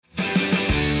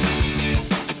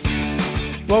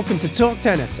Welcome to Talk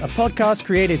Tennis, a podcast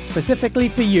created specifically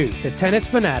for you, the tennis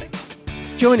fanatic.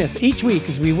 Join us each week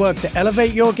as we work to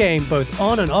elevate your game both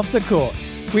on and off the court.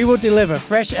 We will deliver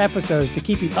fresh episodes to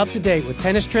keep you up to date with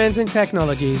tennis trends and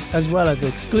technologies, as well as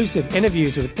exclusive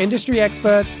interviews with industry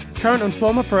experts, current and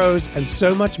former pros, and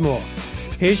so much more.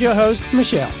 Here's your host,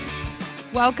 Michelle.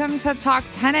 Welcome to Talk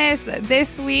Tennis.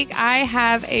 This week, I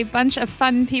have a bunch of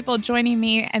fun people joining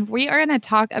me, and we are going to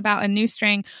talk about a new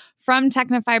string from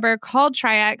Tecnifibre called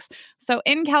Tri-X. So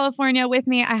in California with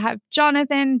me, I have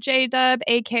Jonathan J-Dub,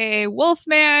 aka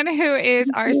Wolfman, who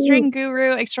is our string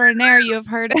guru extraordinaire. You have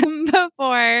heard him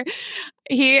before.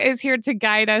 He is here to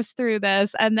guide us through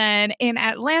this. And then in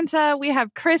Atlanta, we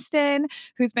have Kristen,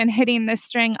 who's been hitting this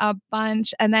string a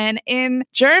bunch. And then in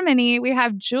Germany, we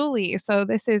have Julie. So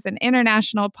this is an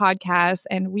international podcast,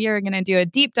 and we are going to do a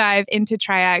deep dive into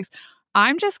Tri-X.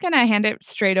 I'm just going to hand it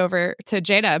straight over to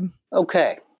J-Dub.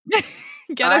 Okay.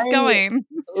 Get us going.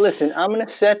 Listen, I'm going to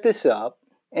set this up,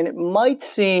 and it might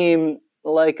seem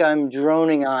like I'm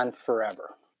droning on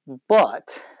forever,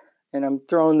 but, and I'm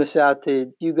throwing this out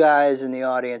to you guys in the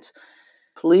audience,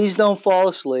 please don't fall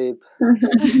asleep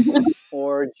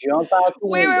or jump out the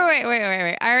window.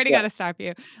 Wait. I already got to stop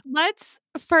you. Let's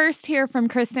first hear from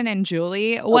Kristen and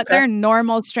Julie what their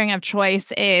normal string of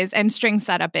choice is and string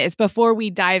setup is before we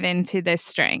dive into this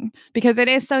string, because it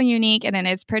is so unique and it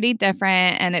is pretty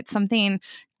different and it's something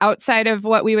outside of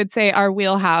what we would say our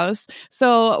wheelhouse.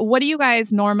 So what do you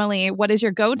guys normally, what is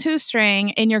your go-to string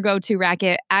in your go-to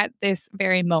racket at this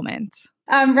very moment?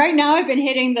 Right now, I've been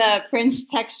hitting the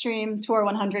Prince Techstream Tour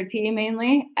 100P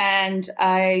mainly, and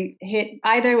I hit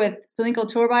either with Solinco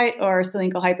Tour Bite or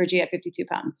Solinco Hyper G at 52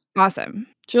 pounds. Awesome.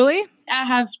 Julie? I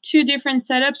have two different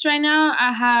setups right now.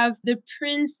 I have the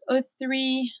Prince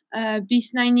 03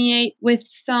 Beast 98 with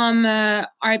some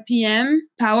RPM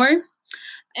power.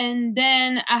 And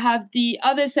then I have the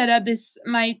other setup is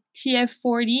my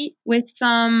TF40 with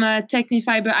some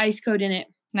Tecnifibre Ice Code in it.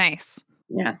 Nice.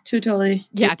 Yeah, two totally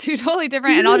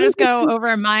different. And I'll just go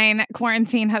over mine.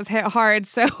 Quarantine has hit hard.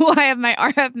 So I have my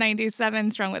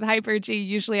RF97 strung with Hyper G,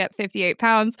 usually at 58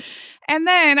 pounds. And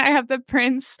then I have the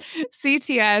Prince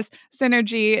CTS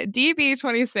Synergy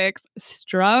DB26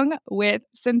 strung with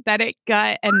synthetic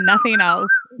gut and nothing else.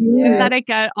 Yeah. Synthetic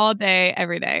gut all day,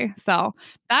 every day. So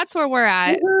that's where we're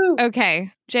at. Woo-hoo.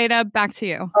 Okay, J-Dub, back to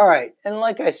you. All right. And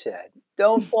like I said,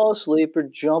 don't fall asleep or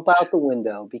jump out the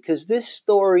window because this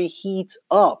story heats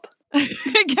up.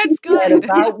 It gets good. At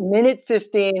about minute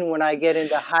 15 when I get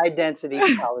into high-density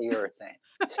polyurethane.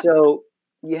 So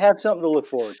you have something to look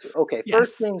forward to. Okay,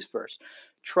 first things first.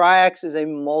 Tri-X is a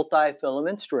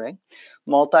multi-filament string.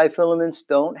 Multi-filaments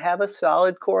don't have a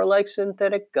solid core like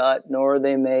synthetic gut, nor are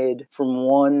they made from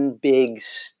one big,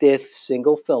 stiff,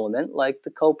 single filament like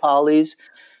the copolys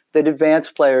that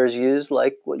advanced players use,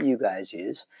 like what you guys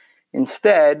use.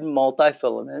 Instead,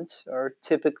 multi-filaments are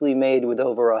typically made with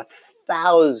over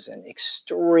 1,000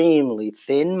 extremely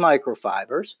thin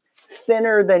microfibers,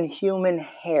 thinner than human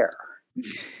hair.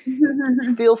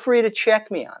 Feel free to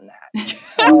check me on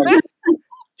that.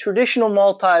 Traditional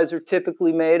multis are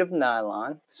typically made of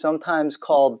nylon, sometimes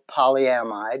called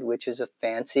polyamide, which is a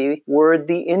fancy word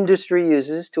the industry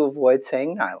uses to avoid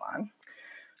saying nylon.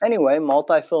 Anyway,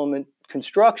 multi-filament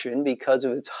construction, because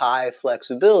of its high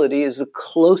flexibility, is the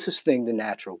closest thing to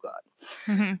natural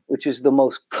gut, which is the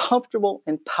most comfortable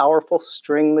and powerful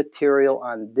string material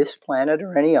on this planet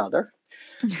or any other.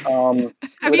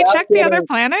 Have you checked the other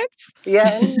planets?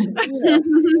 Yeah. And,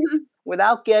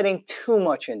 without getting too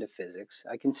much into physics,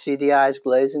 I can see the eyes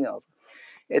glazing over.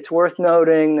 It's worth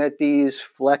noting that these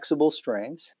flexible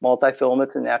strings,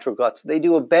 multifilaments and natural guts, they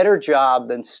do a better job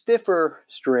than stiffer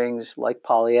strings like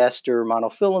polyester,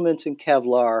 monofilaments, and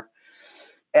Kevlar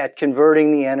at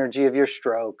converting the energy of your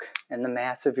stroke and the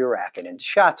mass of your racket into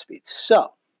shot speed.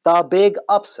 So, the big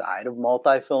upside of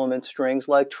multifilament strings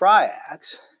like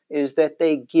Tri-X is that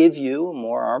they give you a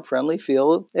more arm-friendly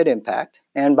feel at impact.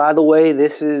 And by the way,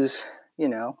 this is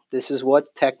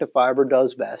what Tecnifibre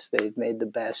does best. They've made the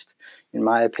best, in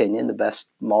my opinion, the best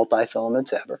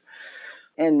multi-filaments ever.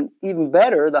 And even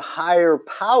better, the higher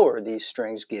power these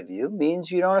strings give you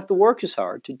means you don't have to work as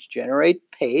hard to generate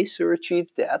pace or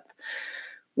achieve depth,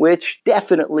 which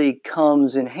definitely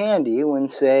comes in handy when,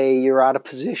 say, you're out of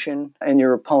position and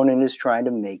your opponent is trying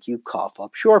to make you cough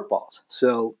up short balls.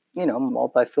 So,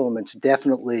 multi-filaments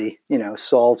definitely,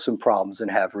 solve some problems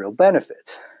and have real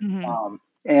benefits.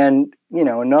 And,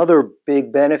 another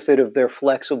big benefit of their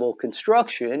flexible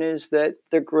construction is that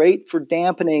they're great for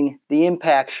dampening the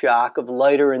impact shock of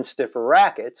lighter and stiffer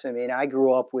rackets. I mean, I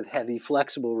grew up with heavy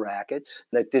flexible rackets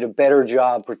that did a better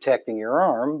job protecting your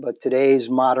arm, but today's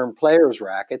modern players'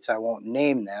 rackets, I won't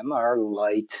name them, are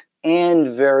light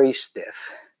and very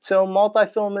stiff. So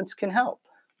multifilaments can help.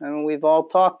 I mean, we've all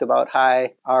talked about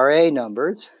high RA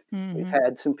numbers. Mm-hmm. We've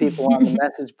had some people on the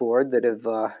message board that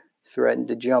have threatened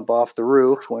to jump off the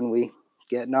roof when we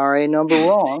get an RA number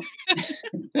wrong.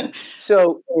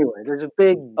 So anyway, there's a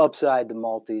big upside to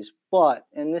multis, but,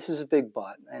 and this is a big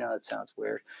but, I know it sounds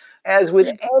weird, as with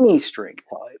any string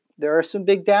type, there are some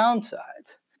big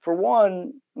downsides. For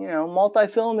one,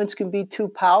 multifilaments can be too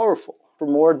powerful for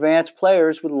more advanced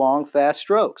players with long, fast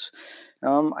strokes.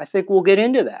 I think we'll get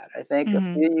into that. I think a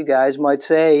few of you guys might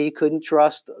say you couldn't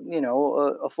trust,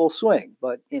 a full swing,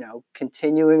 but,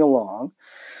 continuing along,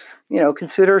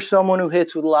 consider someone who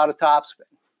hits with a lot of topspin.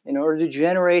 In order to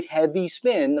generate heavy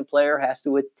spin, the player has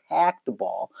to attack the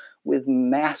ball with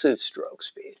massive stroke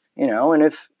speed. And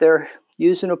if they're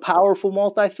using a powerful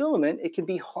multifilament, it can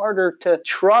be harder to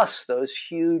trust those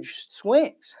huge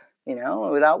swings,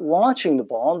 without launching the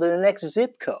ball into the next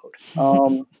zip code.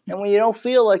 And when you don't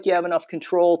feel like you have enough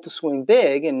control to swing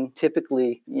big, and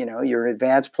typically, you're an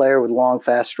advanced player with long,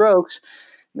 fast strokes,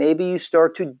 maybe you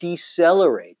start to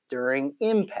decelerate during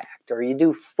impact, or you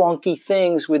do funky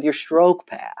things with your stroke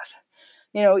path.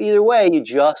 Either way, you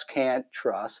just can't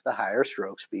trust the higher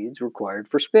stroke speeds required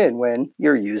for spin when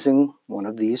you're using one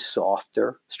of these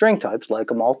softer string types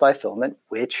like a multifilament,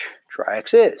 which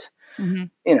Tri-X is.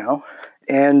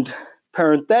 And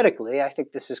parenthetically, I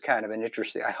think this is kind of an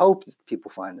interesting, I hope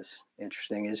people find this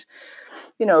interesting, is,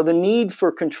 the need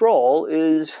for control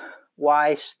is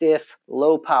why stiff,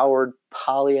 low-powered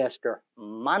polyester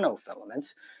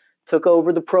monofilaments took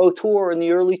over the Pro Tour in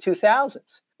the early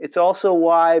 2000s. It's also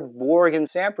why Borg and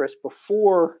Sampras,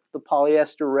 before the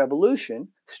polyester revolution,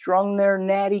 strung their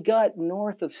natty gut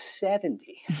north of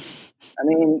 70. I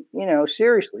mean,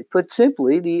 seriously, put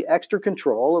simply, the extra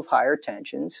control of higher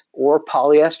tensions or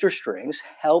polyester strings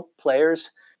help players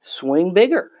swing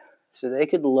bigger so they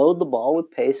could load the ball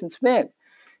with pace and spin.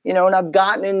 And I've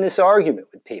gotten in this argument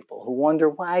with people who wonder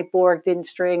why Borg didn't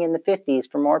string in the 50s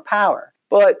for more power.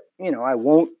 But, I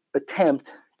won't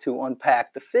attempt to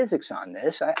unpack the physics on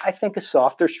this. I think a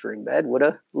softer string bed would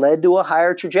have led to a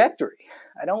higher trajectory.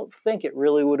 I don't think it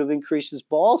really would have increased his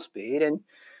ball speed. And,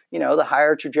 the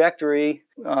higher trajectory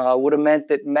would have meant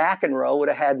that McEnroe would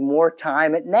have had more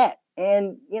time at net.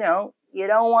 And, you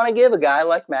don't want to give a guy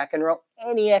like McEnroe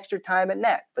any extra time at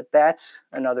net. But that's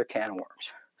another can of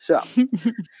worms. So,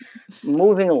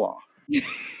 moving along.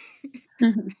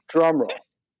 Drum roll.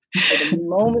 For the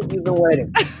moment you've been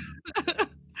waiting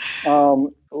for.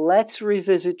 Let's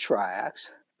revisit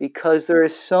Tri-X because there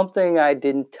is something I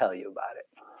didn't tell you about it.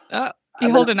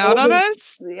 You holding out on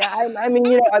us? Yeah, I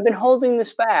mean, I've been holding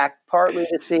this back partly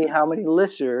to see how many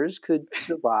listeners could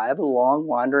survive a long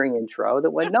wandering intro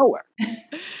that went nowhere.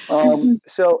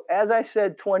 So, as I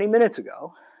said 20 minutes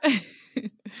ago,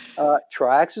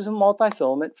 Tri-X is a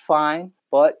multifilament, fine,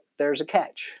 but there's a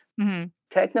catch.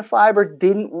 Technofiber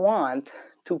didn't want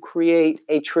to create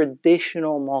a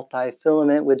traditional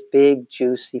multifilament with big,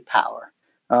 juicy power.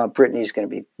 Brittany's going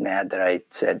to be mad that I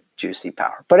said juicy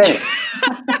power. But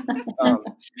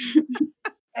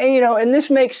anyway, and this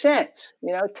makes sense.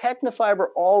 Technofiber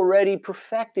already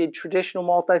perfected traditional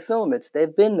multifilaments.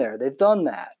 They've been there. They've done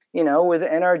that. With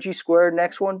NRG squared and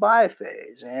X1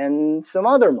 biphase and some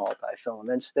other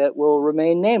multifilaments that will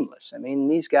remain nameless. I mean,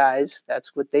 these guys,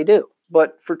 that's what they do.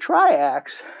 But for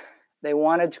Tri-X, they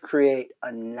wanted to create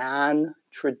a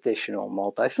non-traditional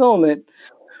multifilament,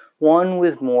 one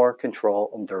with more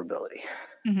control and durability.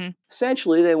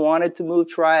 Essentially, they wanted to move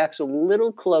Tri-X a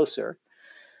little closer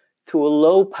to a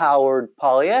low-powered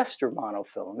polyester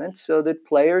monofilament so that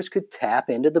players could tap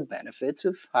into the benefits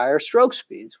of higher stroke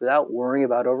speeds without worrying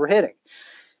about overhitting.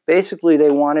 Basically,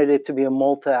 they wanted it to be a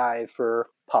multi for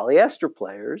polyester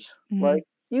players like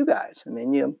you guys. I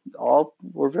mean, you all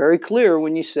were very clear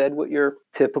when you said what your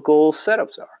typical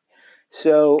setups are.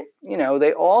 So,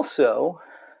 they also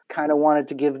kind of wanted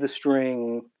to give the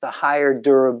string the higher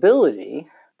durability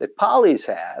that polys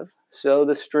have, so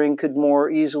the string could more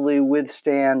easily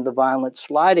withstand the violent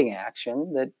sliding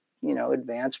action that,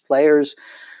 advanced players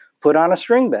put on a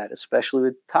string bed, especially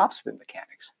with topspin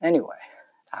mechanics. Anyway,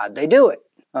 how'd they do it?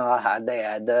 How'd they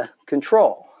add the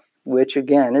control, which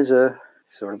again is a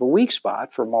sort of a weak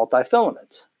spot for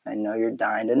multifilaments. I know you're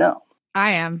dying to know.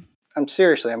 I am. I'm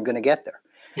going to get there.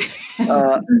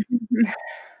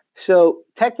 So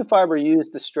Technofiber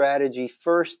used the strategy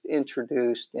first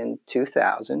introduced in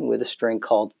 2000 with a string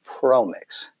called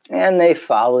ProMix. And they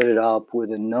followed it up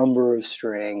with a number of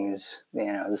strings,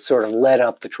 that sort of led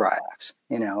up to Triax.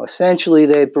 Essentially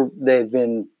they've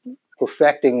been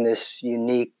perfecting this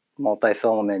unique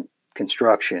multifilament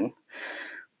construction,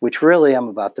 which really I'm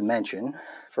about to mention,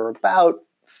 for about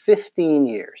 15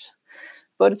 years.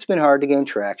 But it's been hard to gain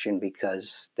traction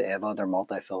because they have other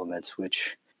multifilaments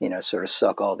which, sort of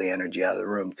suck all the energy out of the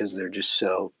room because they're just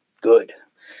so good.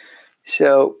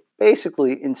 So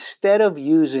basically, instead of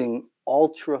using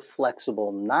ultra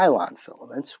flexible nylon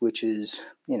filaments, which is,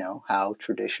 how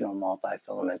traditional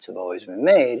multifilaments have always been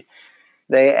made,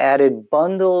 they added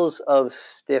bundles of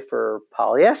stiffer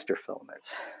polyester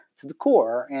filaments to the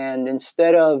core. And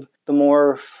instead of the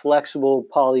more flexible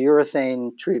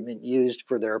polyurethane treatment used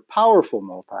for their powerful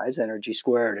multis, energy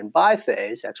squared and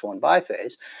biphase, X1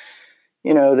 biphase,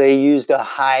 they used a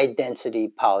high density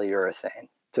polyurethane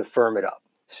to firm it up.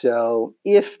 So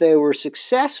if they were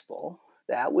successful,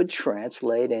 that would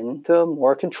translate into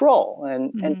more control.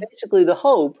 And basically the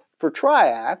hope for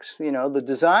Triax, the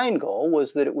design goal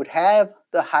was that it would have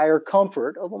the higher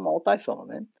comfort of a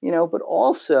multifilament, but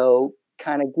also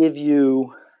kind of give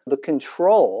you the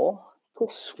control to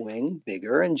swing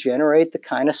bigger and generate the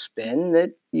kind of spin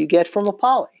that you get from a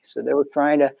poly. So they were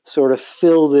trying to sort of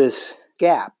fill this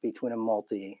gap between a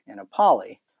multi and a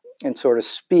poly and sort of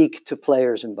speak to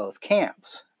players in both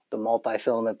camps. The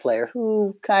multifilament player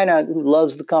who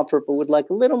loves the comfort but would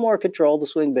like a little more control to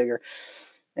swing bigger,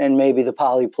 and maybe the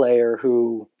poly player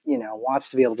who, wants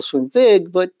to be able to swing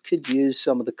big but could use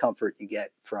some of the comfort you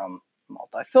get from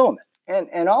multifilament.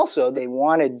 And also they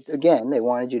wanted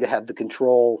you to have the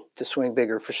control to swing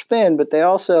bigger for spin, but they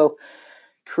also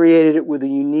created it with a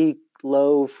unique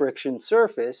low friction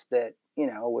surface that,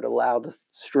 would allow the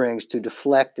strings to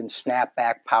deflect and snap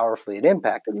back powerfully at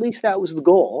impact. At least that was the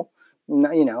goal.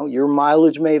 Your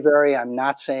mileage may vary. I'm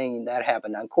not saying that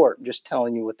happened on court. I'm just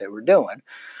telling you what they were doing.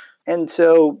 And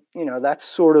so, that's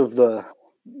sort of the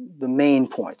main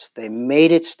points. They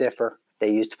made it stiffer.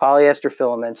 They used polyester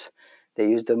filaments. They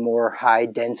used a more high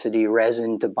density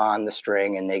resin to bond the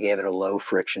string, and they gave it a low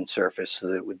friction surface so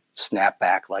that it would snap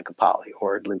back like a poly,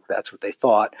 or at least that's what they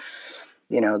thought.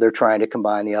 They're trying to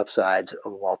combine the upsides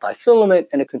of multifilament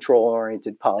and a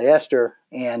control-oriented polyester.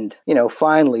 And,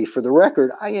 finally, for the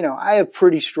record, I have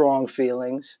pretty strong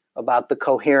feelings about the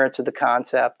coherence of the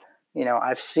concept.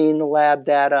 I've seen the lab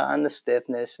data on the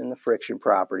stiffness and the friction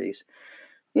properties,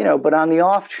 but on the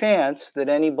off chance that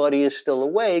anybody is still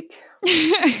awake,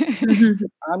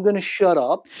 I'm going to shut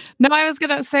up. No, I was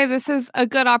going to say this is a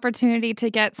good opportunity to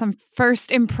get some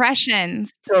first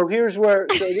impressions. So this is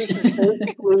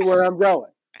basically where I'm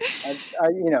going.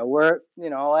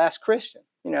 I'll ask Christian,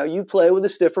 you play with a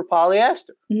stiffer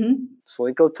polyester. Mm-hmm.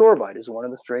 Solinco Turbite is one of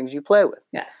the strings you play with.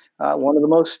 Yes. One of the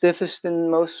most stiffest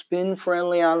and most spin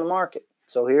friendly on the market.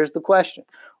 So here's the question.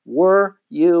 Were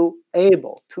you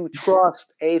able to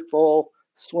trust a full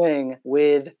swing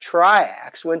with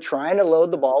Triax when trying to load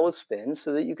the ball with spin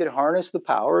so that you could harness the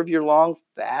power of your long,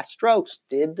 fast strokes?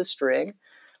 Did the string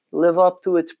live up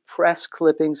to its press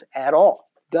clippings at all?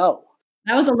 Go.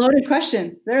 That was a loaded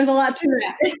question. There's a lot to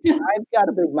that. I've got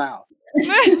a big mouth.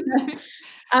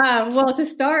 Well, to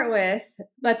start with,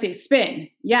 let's see, spin.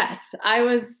 Yes, I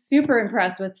was super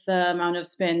impressed with the amount of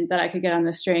spin that I could get on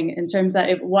the string in terms that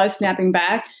it was snapping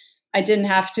back. I didn't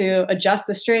have to adjust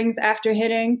the strings after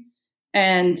hitting.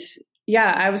 And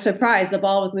yeah, I was surprised. The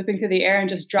ball was looping through the air and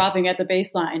just dropping at the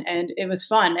baseline. And it was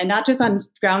fun. And not just on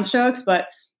ground strokes, but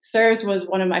serves was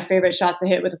one of my favorite shots to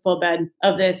hit with a full bed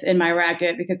of this in my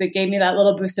racket because it gave me that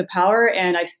little boost of power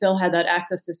and I still had that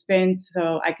access to spin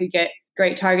so I could get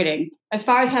great targeting. As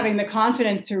far as having the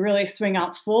confidence to really swing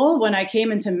out full, when I came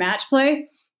into match play,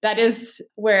 that is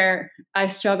where I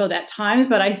struggled at times,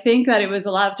 but I think that it was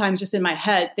a lot of times just in my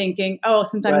head thinking,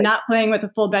 since I'm not playing with a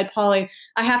full bed poly,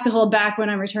 I have to hold back when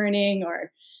I'm returning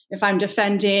or if I'm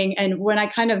defending. And when I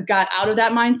kind of got out of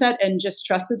that mindset and just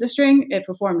trusted the string, it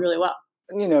performed really well.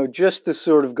 Just to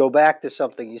sort of go back to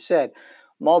something you said,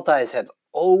 multis have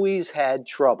always had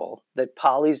trouble that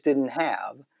polys didn't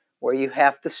have, where you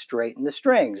have to straighten the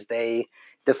strings. They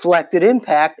deflect at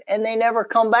impact and they never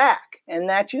come back. And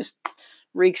that just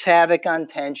wreaks havoc on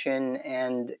tension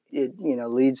and it,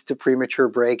 leads to premature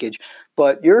breakage.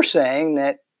 But you're saying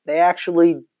that they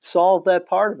actually solved that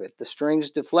part of it. The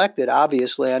strings deflected,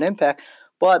 obviously, on impact,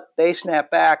 but they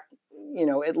snap back,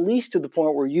 at least to the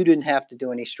point where you didn't have to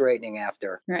do any straightening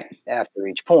after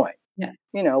each point. Yeah.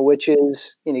 Which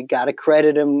is, you got to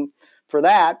credit them for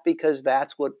that because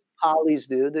that's what polys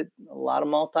do that a lot of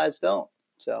multis don't.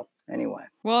 So anyway.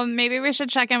 Well, maybe we should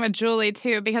check in with Julie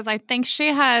too, because I think she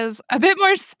has a bit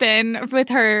more spin with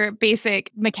her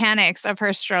basic mechanics of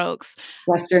her strokes.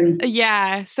 Western.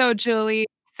 Yeah. So Julie,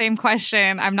 same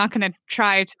question. I'm not going to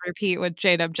try to repeat what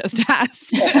J-Dub just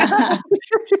asked. Try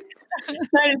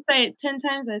to say it 10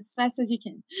 times as fast as you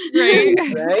can.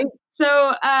 Right?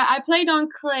 So I played on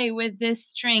clay with this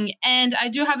string, and I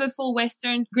do have a full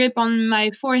Western grip on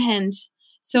my forehand.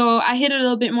 So I hit it a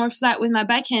little bit more flat with my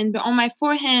backhand, but on my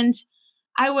forehand,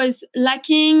 I was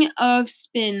lacking of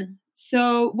spin.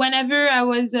 So whenever I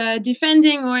was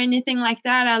defending or anything like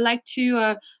that, I like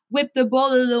to whip the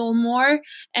ball a little more.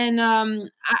 And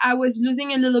I was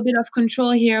losing a little bit of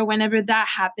control here whenever that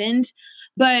happened.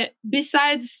 But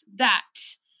besides that,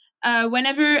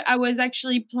 whenever I was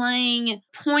actually playing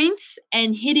points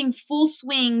and hitting full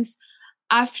swings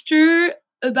after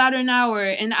about an hour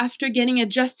and after getting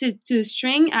adjusted to the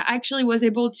string, I actually was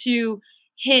able to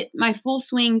hit my full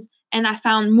swings, and I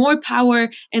found more power,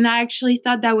 and I actually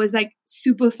thought that was like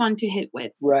super fun to hit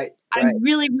with. Right. I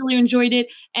really, really enjoyed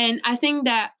it. And I think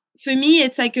that for me,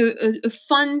 it's like a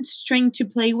fun string to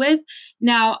play with.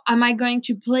 Now, am I going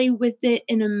to play with it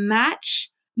in a match?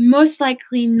 Most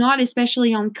likely not,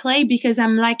 especially on clay, because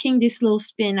I'm lacking this little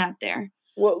spin out there.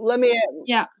 Well, let me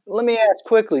ask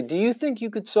quickly. Do you think you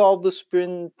could solve the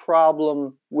spin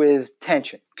problem with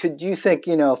tension? Could you think,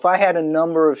 if I had a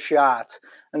number of shots,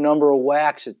 a number of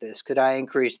whacks at this, could I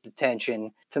increase the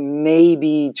tension to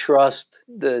maybe trust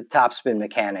the topspin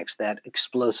mechanics, that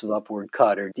explosive upward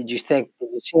cut? Or did you see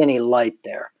any light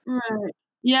there? Right.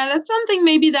 Yeah, that's something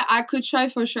maybe that I could try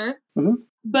for sure. Mm-hmm.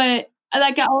 But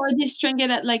I already string it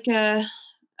at like a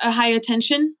higher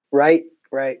tension. Right.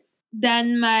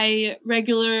 Than my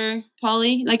regular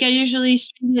poly. Like I usually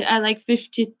string it at like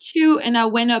 52, and I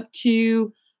went up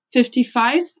to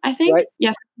 55, I think. Right.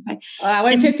 Yeah, 55. I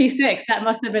went 56. That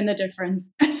must have been the difference.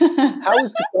 How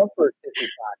was the comfort at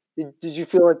 55? Did you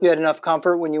feel like you had enough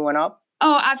comfort when you went up?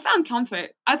 Oh, I found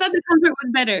comfort. I thought the comfort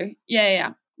was better.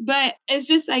 Yeah. But it's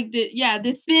just like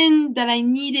the spin that I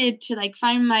needed to like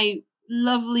find my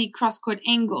lovely cross-court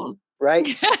angles.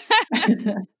 Right.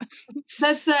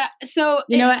 That's so.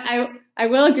 I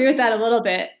will agree with that a little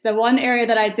bit. The one area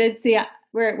that I did see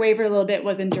where it wavered a little bit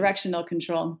was in directional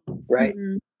control. Right.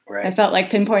 Mm-hmm. Right. I felt like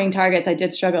pinpointing targets. I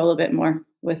did struggle a little bit more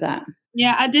with that.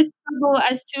 Yeah, I did struggle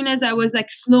as soon as I was like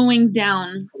slowing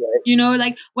down. Right.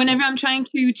 Like whenever I'm trying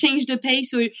to change the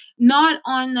pace, or not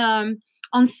on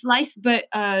slice, but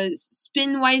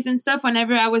spin wise and stuff,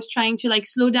 whenever I was trying to like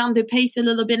slow down the pace a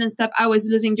little bit and stuff, I was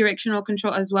losing directional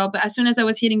control as well. But as soon as I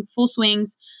was hitting full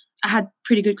swings, I had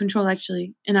pretty good control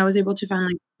actually, and I was able to find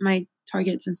like my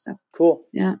targets and stuff. Cool.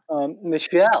 Yeah.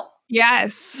 Michelle.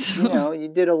 Yes. You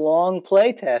did a long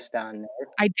play test on there.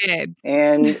 I did.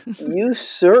 And you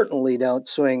certainly don't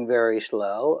swing very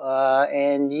slow.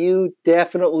 And you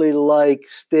definitely like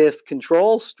stiff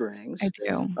control strings. I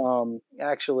do.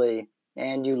 Actually,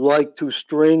 and you like to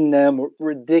string them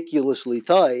ridiculously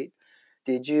tight.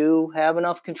 Did you have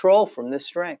enough control from this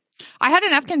string? I had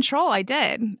enough control. I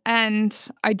did. And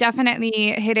I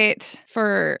definitely hit it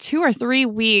for 2 or 3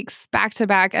 weeks back to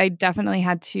back. I definitely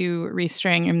had to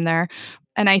restring him there.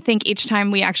 And I think each time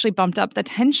we actually bumped up the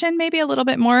tension maybe a little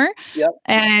bit more. Yep.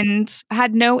 And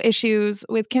had no issues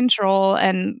with control.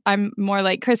 And I'm more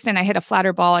like Kristen, I hit a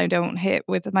flatter ball. I don't hit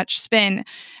with much spin.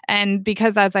 And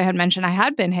because, as I had mentioned, I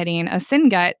had been hitting a sin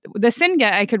gut. The sin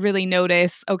gut, I could really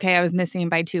notice, okay, I was missing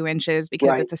by 2 inches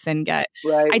because it's a sin gut.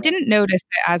 Right. I didn't notice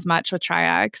it as much with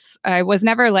Triax. I was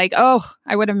never like, oh,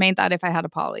 I would have made that if I had a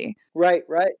poly. Right.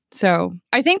 So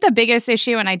I think the biggest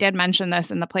issue, and I did mention this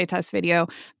in the playtest video,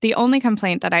 the only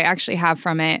complaint that I actually have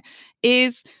from it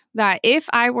is that if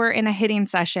I were in a hitting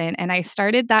session and I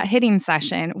started that hitting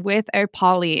session with a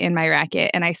poly in my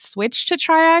racket and I switched to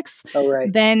Triax,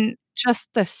 then just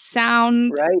the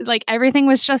sound, like everything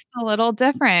was just a little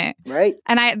different. Right.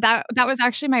 And that was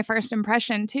actually my first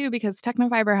impression too, because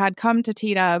Technofiber had come to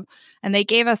T-Dub and they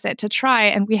gave us it to try.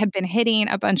 And we had been hitting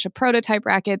a bunch of prototype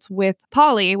rackets with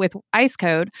poly, with Ice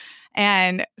Code,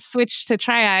 and switched to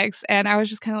Triax. And I was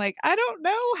just kind of like, I don't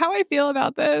know how I feel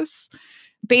about this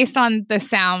based on the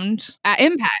sound at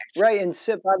impact. Right. And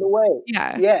by the way,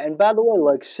 and by the way,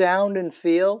 like sound and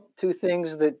feel, two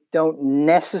things that don't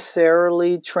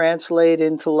necessarily translate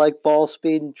into like ball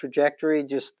speed and trajectory,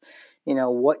 just,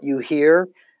 what you hear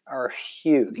are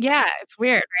huge. Yeah, it's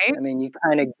weird, right? I mean, you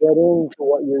kind of get into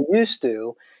what you're used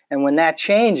to. And when that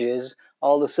changes,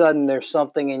 all of a sudden there's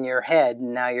something in your head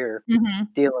and now you're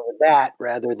dealing with that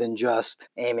rather than just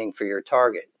aiming for your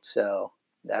target. So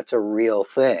that's a real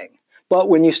thing. But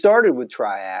when you started with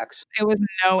Triax, it was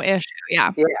no issue.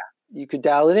 Yeah. Yeah. You could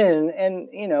dial it in. And,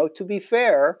 to be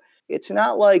fair, it's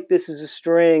not like this is a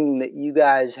string that you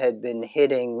guys had been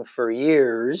hitting for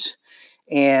years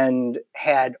and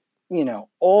had,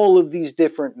 all of these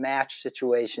different match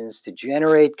situations to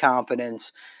generate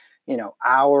confidence,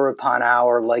 hour upon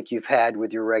hour, like you've had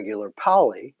with your regular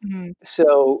poly. Mm-hmm.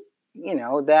 So,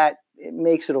 that it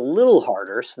makes it a little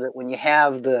harder, so that when you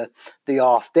have the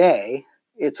off day,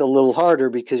 it's a little harder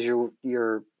because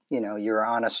you're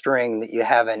on a string that you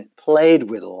haven't played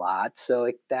with a lot.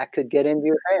 So that could get into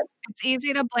your head. It's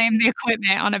easy to blame the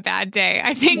equipment on a bad day.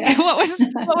 I think what was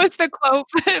the quote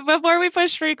before we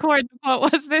pushed record? The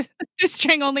quote was the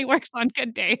string only works on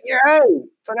good days. You're right.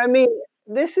 But I mean,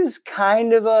 this is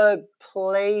kind of a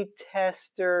play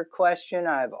tester question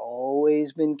I've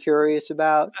always been curious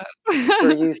about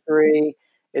for you three.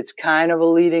 It's kind of a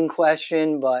leading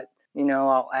question, but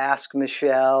I'll ask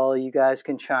Michelle. You guys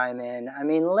can chime in. I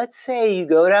mean, let's say you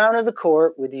go down to the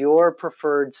court with your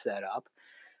preferred setup,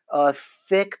 a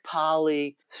thick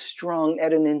poly strung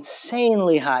at an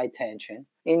insanely high tension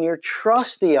in your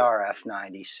trusty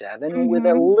RF97 with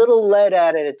a little lead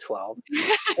added at 12.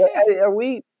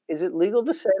 Is it legal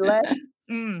to say lead?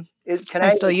 Can I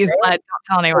still use lead? Don't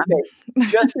tell anyone. Okay.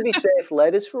 Just to be safe,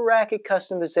 lead is for racket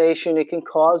customization. It can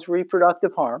cause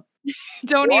reproductive harm.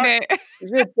 Don't eat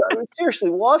it. Seriously,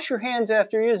 wash your hands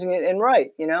after using it. And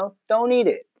don't eat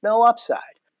it. No upside.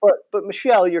 But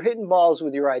Michelle, you're hitting balls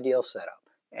with your ideal setup,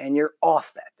 and you're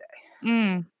off that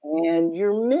day. And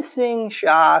you're missing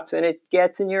shots, and it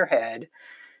gets in your head.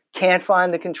 Can't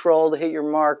find the control to hit your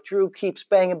mark. Drew keeps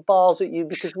banging balls at you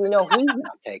because we know he's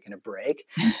not taking a break.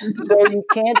 So you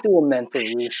can't do a mental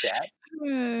reset.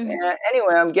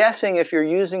 Anyway, I'm guessing if you're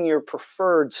using your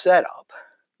preferred setup,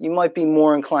 you might be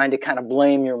more inclined to kind of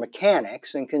blame your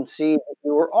mechanics and concede that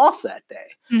you were off that day.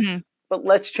 Mm-hmm. But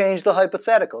let's change the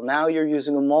hypothetical. Now you're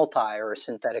using a multi or a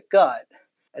synthetic gut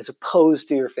as opposed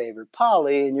to your favorite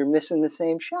poly, and you're missing the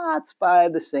same shots by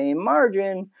the same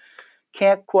margin.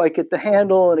 Can't quite get the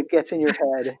handle, and it gets in your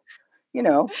head.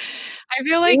 I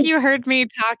feel like you heard me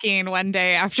talking one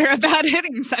day after a bad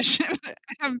hitting session.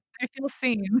 I feel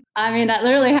seen. I mean, that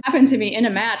literally happened to me in a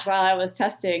match while I was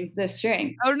testing this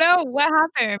string. Oh no, what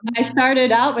happened? I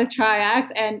started out with Triax,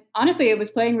 and honestly, it was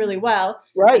playing really well.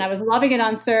 Right. And I was loving it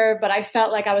on serve, but I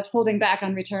felt like I was holding back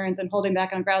on returns and holding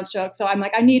back on ground strokes. So I'm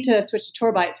like, I need to switch to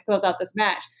tour bite to close out this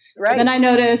match. Right. And then I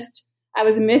noticed I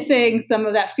was missing some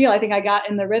of that feel. I think I got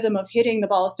in the rhythm of hitting the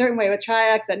ball a certain way with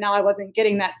Triax, and now I wasn't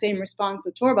getting that same response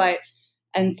with tour bite.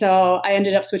 And so I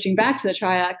ended up switching back to the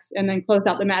Triax and then closed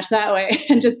out the match that way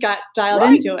and just got dialed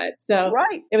into it. So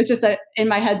it was just a in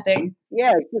my head thing.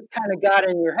 Yeah, it just kind of got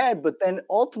in your head. But then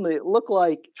ultimately it looked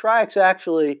like Triax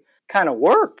actually kind of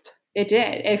worked. It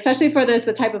did, especially for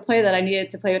the type of play that I needed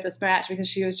to play with this match, because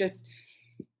she was just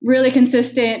really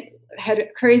consistent, had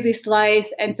a crazy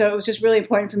slice. And so it was just really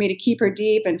important for me to keep her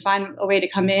deep and find a way to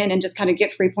come in and just kind of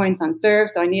get free points on serve.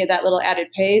 So I needed that little added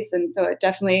pace. And so it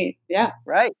definitely,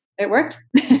 it worked.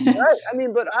 Right. I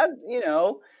mean, but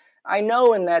I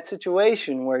know in that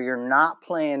situation where you're not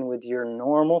playing with your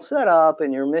normal setup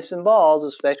and you're missing balls,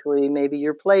 especially maybe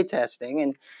you're play testing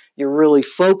and you're really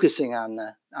focusing on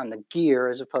the gear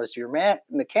as opposed to your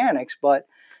mechanics. But,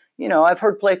 I've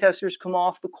heard play testers come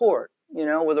off the court,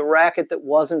 with a racket that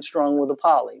wasn't strung with a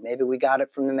poly. Maybe we got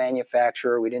it from the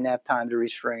manufacturer. We didn't have time to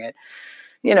restring it,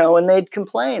 and they'd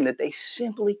complain that they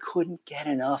simply couldn't get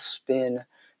enough spin.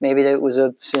 Maybe it was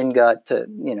a sin gut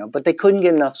but they couldn't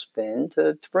get enough spin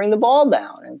to bring the ball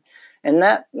down. And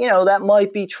that, that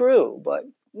might be true. But,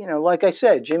 like I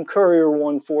said, Jim Courier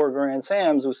won 4 Grand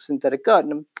Slams with synthetic gut,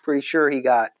 and I'm pretty sure he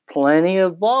got plenty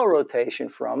of ball rotation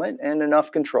from it and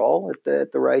enough control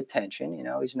at the right tension.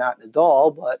 He's not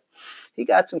Nadal, but he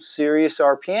got some serious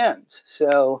RPMs.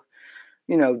 So,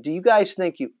 do you guys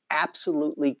think you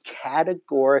absolutely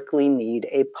categorically need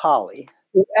a poly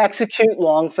to execute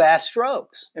long, fast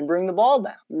strokes and bring the ball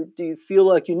down? Do you feel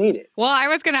like you need it? Well, I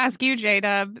was going to ask you,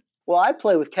 J-Dub. Well, I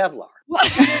play with Kevlar.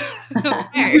 Because I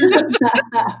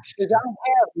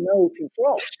have no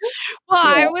control. Well,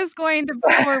 I was going to,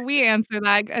 before we answer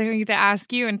that, I'm going to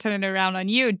ask you and turn it around on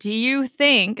you. Do you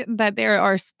think that there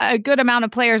are a good amount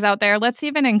of players out there, let's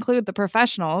even include the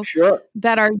professionals,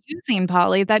 that are using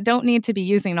poly that don't need to be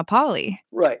using a poly?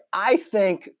 Right. I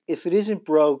think if it isn't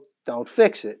broke, don't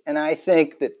fix it. And I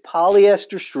think that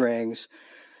polyester strings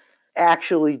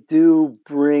actually do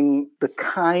bring the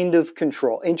kind of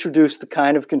control, introduce the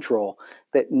kind of control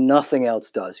that nothing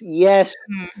else does. Yes,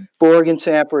 Borg and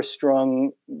Sampras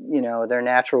strung, their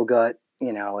natural gut,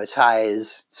 as high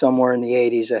as somewhere in the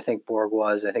 80s, I think Borg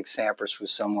was. I think Sampras was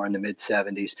somewhere in the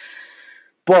mid-70s.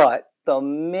 But the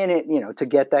minute, to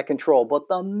get that control. But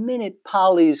the minute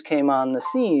polys came on the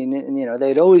scene, and,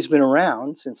 they'd always been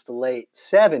around since the late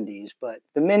 70s, but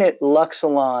the minute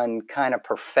Luxilon kind of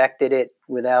perfected it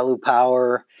with Alu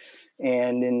Power,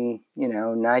 and in,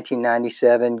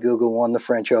 1997, Google won the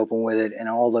French Open with it, and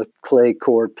all the clay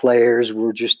court players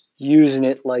were just using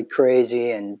it like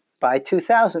crazy. And by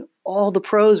 2000, all the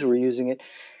pros were using it,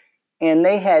 and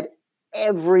they had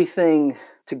everything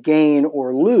to gain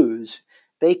or lose.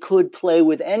 They could play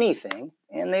with anything,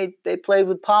 and they played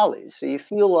with polys. So you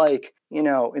feel like,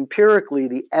 empirically,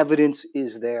 the evidence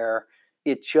is there.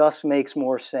 It just makes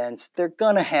more sense. They're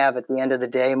going to have, at the end of the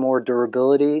day, more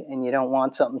durability, and you don't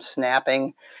want something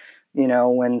snapping,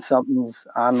 when something's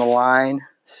on the line.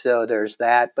 So there's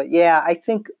that. But yeah, I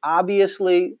think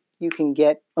obviously you can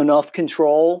get enough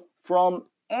control from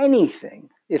anything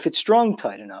if it's strung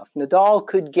tight enough. Nadal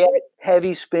could get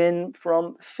heavy spin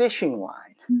from fishing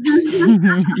line,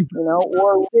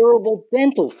 or durable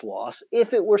dental floss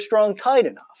if it were strung tight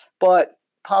enough. But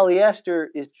polyester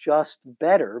is just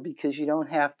better because you don't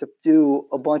have to do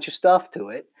a bunch of stuff to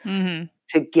it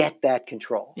to get that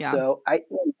control. Yeah. So I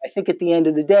think at the end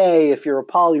of the day, if you're a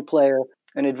poly player,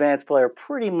 an advanced player,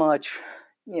 pretty much,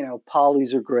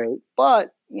 polys are great.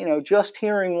 But, just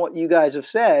hearing what you guys have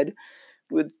said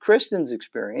with Kristen's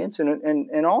experience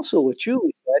and also what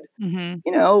Julie said,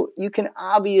 you can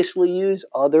obviously use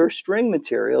other string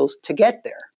materials to get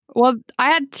there. Well, I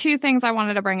had two things I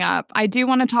wanted to bring up. I do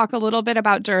want to talk a little bit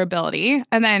about durability.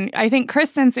 And then I think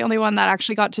Kristen's the only one that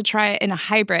actually got to try it in a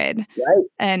hybrid. Right.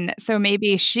 And so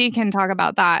maybe she can talk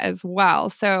about that as well.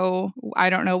 So I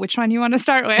don't know which one you want to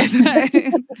start with.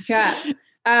 Yeah.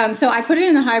 So I put it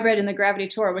in the hybrid in the Gravity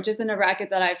Tour, which isn't a racket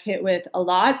that I've hit with a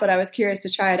lot, but I was curious to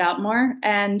try it out more.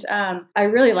 And I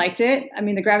really liked it. I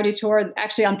mean, the Gravity Tour,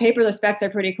 actually on paper, the specs are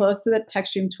pretty close to the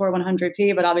Techstream Tour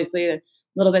 100P, but obviously a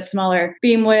little bit smaller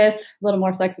beam width, a little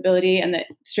more flexibility, and the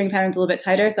string pattern's a little bit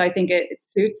tighter. So I think it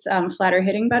suits flatter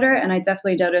hitting better. And I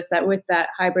definitely noticed that with that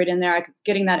hybrid in there, I was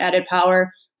getting that added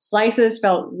power. Slices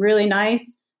felt really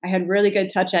nice. I had really good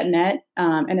touch at net,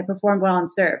 and it performed well on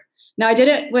serve. Now I did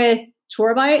it with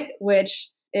Tourbite, which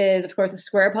is, of course, a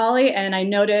square poly, and I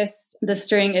noticed the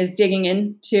string is digging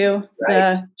into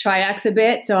the Triax a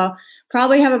bit. So I'll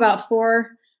probably have about 4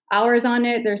 hours on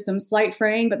it. There's some slight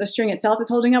fraying, but the string itself is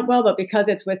holding up well. But because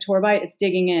it's with Tourbite, it's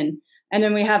digging in. And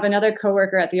then we have another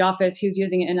coworker at the office who's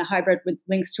using it in a hybrid with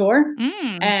Lynx Tour,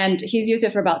 and he's used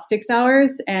it for about 6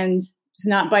 hours and it's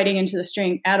not biting into the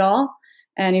string at all.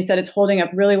 And he said it's holding up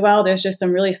really well. There's just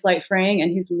some really slight fraying,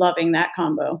 and he's loving that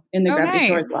combo in the Gravity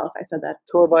Tour as well, if I said that.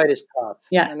 Tourbite is tough.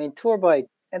 Yeah. I mean, Tourbite,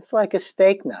 it's like a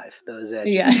steak knife, those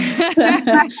edges.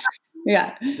 Yeah.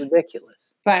 Yeah. Ridiculous.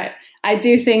 But I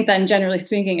do think that, generally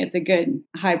speaking, it's a good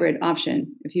hybrid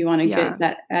option if you want to get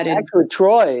that added. Actually,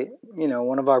 Troy,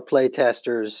 one of our play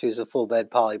testers who's a full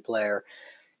bed poly player,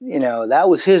 that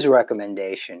was his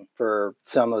recommendation for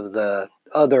some of the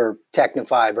other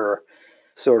Technofiber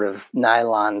sort of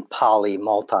nylon poly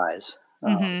multis.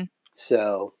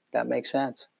 So that makes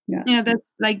sense. Yeah,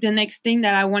 that's like the next thing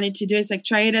that I wanted to do is like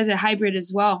try it as a hybrid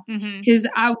as well. Because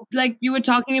I like you were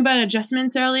talking about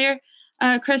adjustments earlier,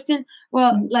 Kristen.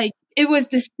 Well, like it was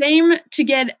the same to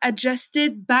get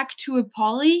adjusted back to a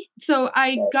poly. So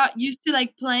I got used to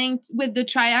like playing with the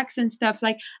Triax and stuff.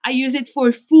 Like I use it for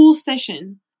a full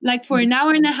session, like for an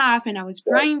hour and a half, and I was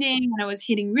grinding and I was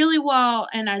hitting really well,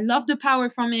 and I loved the power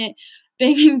from it.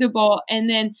 Banging the ball, and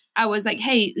then I was like,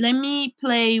 hey, let me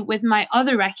play with my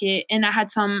other racket, and I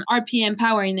had some RPM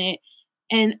power in it,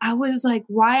 and I was like,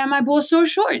 why are my balls so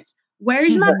short? Where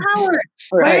is my power?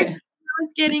 I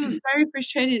was getting very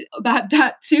frustrated about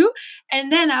that too,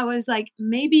 and then I was like,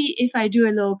 maybe if I do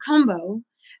a little combo,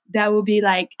 that would be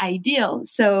like ideal.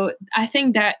 So I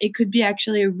think that it could be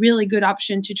actually a really good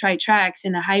option to try Triax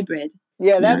in a hybrid.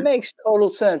 Yeah, that makes total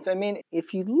sense. I mean,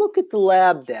 if you look at the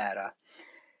lab data,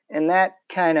 and that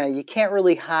kind of, you can't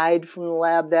really hide from the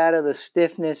lab data. The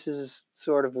stiffness is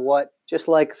sort of what, just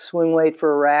like swing weight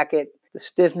for a racket, the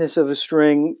stiffness of a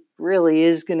string really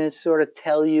is going to sort of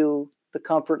tell you the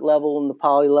comfort level and the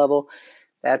poly level.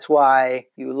 That's why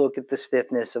you look at the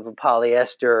stiffness of a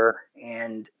polyester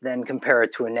and then compare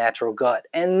it to a natural gut.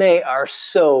 And they are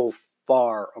so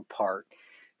far apart.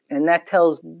 And that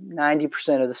tells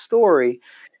 90% of the story.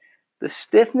 The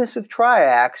stiffness of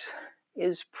Triax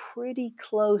is pretty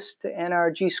close to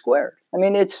NRG squared. I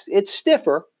mean, it's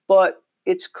stiffer, but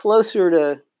it's closer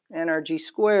to NRG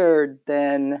squared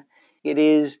than it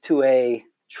is to a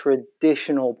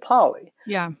traditional poly.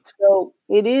 Yeah. So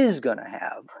it is going to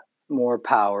have more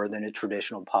power than a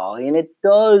traditional poly. And it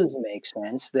does make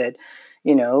sense that,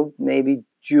 maybe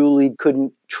Julie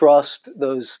couldn't trust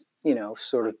those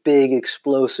sort of big,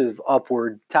 explosive,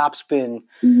 upward topspin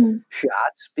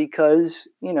shots because,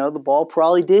 the ball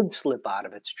probably did slip out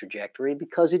of its trajectory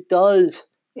because it does.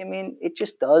 It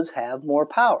just does have more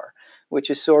power, which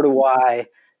is sort of why,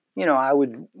 I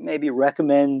would maybe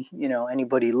recommend,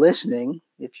 anybody listening,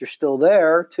 if you're still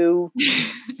there, to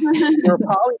if you're a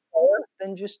poly player,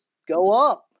 then just go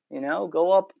up,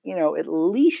 at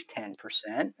least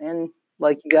 10%. And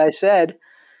like you guys said,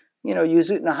 use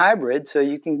it in a hybrid so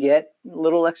you can get a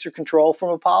little extra control from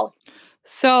a poly.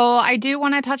 So I do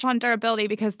want to touch on durability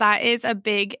because that is a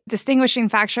big distinguishing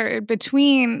factor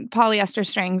between polyester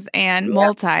strings and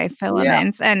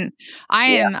multi-filaments. Yeah. And I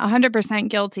am 100%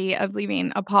 guilty of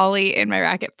leaving a poly in my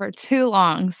racket for too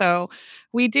long. So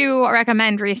we do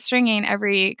recommend restringing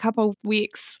every couple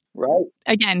weeks. Right.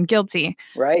 Again, guilty.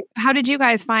 Right. How did you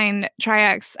guys find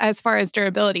Tri-X as far as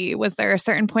durability? Was there a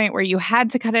certain point where you had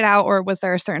to cut it out, or was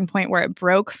there a certain point where it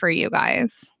broke for you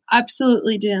guys?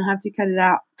 Absolutely didn't have to cut it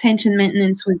out. Tension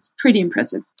maintenance was pretty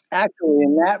impressive. Actually,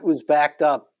 and that was backed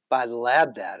up by the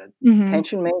lab data.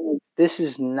 Tension maintenance, this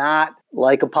is not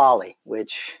like a poly,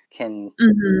 which can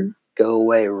go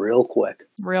away real quick.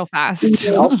 Real fast.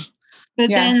 But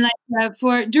then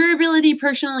for durability,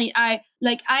 personally, I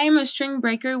am a string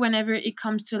breaker whenever it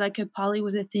comes to like a poly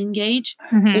with a thin gauge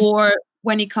or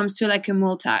when it comes to like a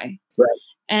multi. Right.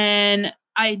 And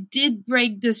I did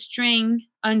break the string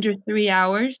under 3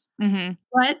 hours,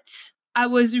 but I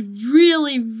was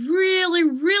really, really,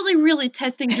 really, really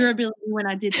testing durability when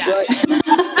I did that.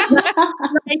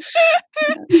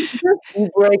 You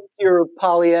break your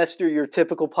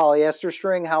typical polyester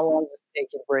string. How long does it take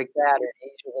you to break that? Or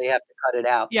you usually have to cut it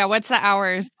out? Yeah, what's the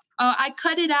hours? I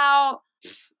cut it out.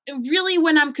 Really,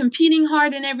 when I'm competing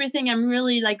hard and everything, I'm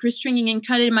really like restringing and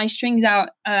cutting my strings out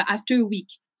after a week.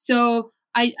 So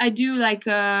I do like,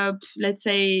 let's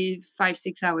say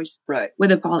 5-6 hours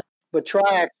with a poly. But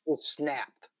Tri-X was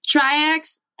snapped.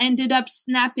 Tri-X ended up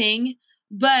snapping,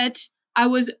 but I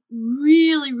was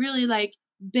really, really like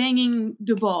banging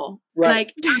the ball.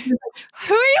 Right. Who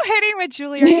are you hitting with,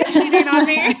 Julie? Are you cheating on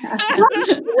me?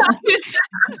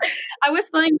 I was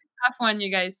playing the tough one,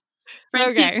 you guys.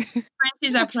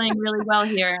 Frenchies are playing really well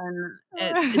here, and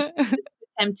it's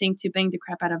tempting to bang the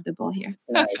crap out of the ball here.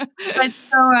 Right. But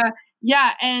so,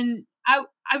 and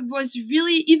I was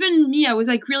really, even me, I was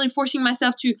like really forcing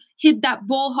myself to hit that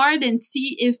ball hard and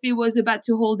see if it was about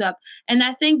to hold up. And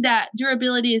I think that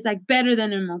durability is like better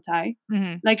than a multi,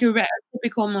 like a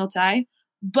typical multi,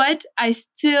 but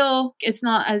it's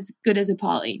not as good as a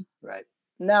poly. Right.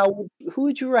 Now, who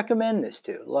would you recommend this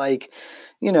to? Like,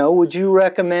 would you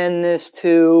recommend this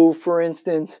to, for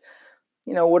instance,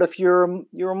 what if you're a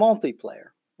multiplayer?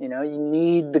 You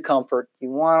need the comfort. You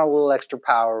want a little extra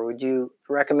power. Would you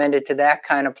recommend it to that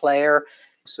kind of player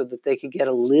so that they could get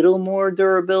a little more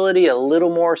durability, a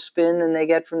little more spin than they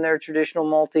get from their traditional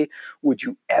multi? Would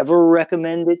you ever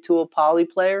recommend it to a poly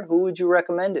player? Who would you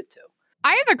recommend it to?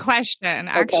 I have a question,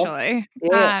 actually.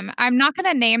 Yeah. I'm not going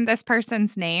to name this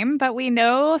person's name, but we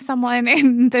know someone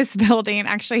in this building,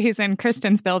 actually he's in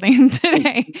Kristen's building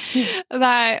today,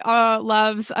 that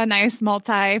loves a nice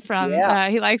multi from,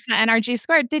 he likes the NRG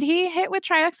squared. Did he hit with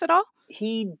Tri-X at all?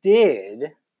 He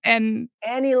did. And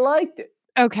he liked it.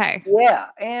 Okay. Yeah.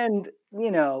 And,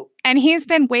 and he's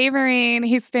been wavering.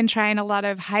 He's been trying a lot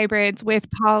of hybrids with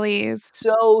polys.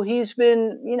 So he's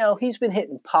been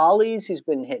hitting polys. He's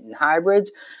been hitting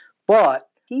hybrids, but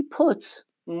he puts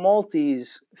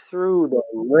multis through the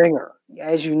ringer.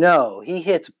 As you know, he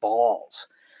hits balls.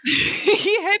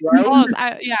 He hits balls.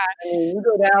 You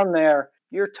go down there,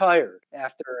 you're tired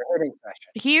after a hitting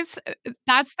session.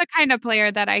 That's the kind of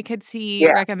player that I could see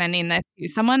recommending this to.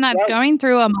 Someone that's going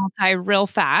through a multi real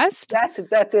fast.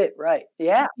 That's it, right?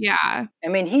 Yeah. Yeah.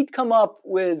 He'd come up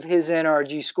with his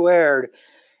NRG squared,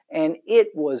 and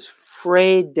it was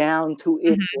frayed down to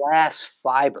its last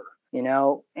fiber,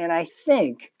 And I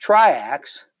think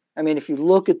Tri-X, if you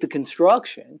look at the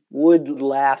construction, would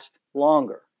last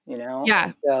longer,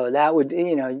 Yeah. So that would,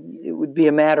 it would be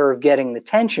a matter of getting the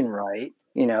tension right.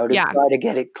 Try to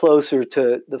get it closer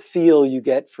to the feel you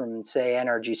get from, say,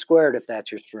 NRG squared, if that's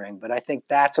your string. But I think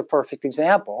that's a perfect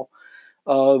example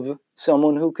of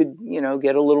someone who could,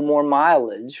 get a little more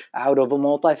mileage out of a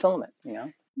multi-filament,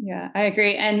 Yeah, I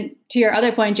agree. And to your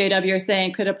other point, JW, you're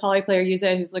saying, could a poly player use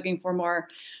it who's looking for more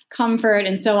comfort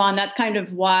and so on? That's kind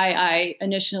of why I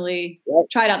initially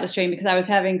tried out the string, because I was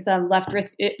having some left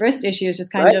wrist issues,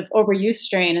 just kind of overuse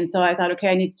strain. And so I thought, okay,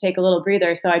 I need to take a little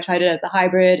breather. So I tried it as a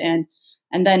hybrid and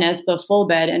then as the full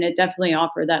bed, and it definitely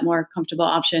offered that more comfortable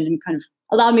option and kind of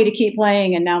allowed me to keep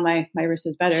playing. And now my wrist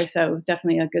is better. So it was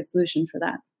definitely a good solution for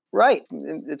that. Right.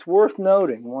 It's worth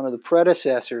noting one of the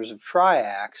predecessors of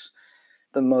Triax,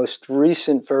 the most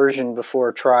recent version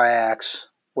before Triax,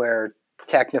 where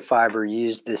Technofiber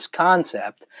used this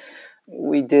concept,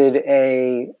 we did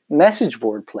a message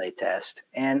board play test,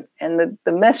 and the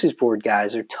message board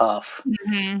guys are tough.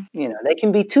 Mm-hmm. They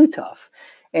can be too tough.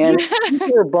 And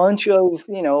a bunch of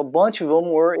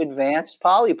them were advanced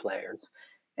poly players,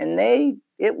 and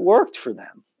it worked for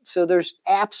them. So there's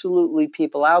absolutely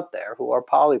people out there who are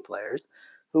poly players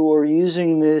who are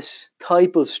using this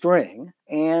type of string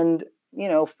and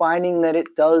finding that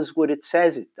it does what it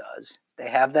says it does. They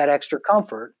have that extra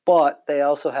comfort, but they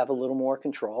also have a little more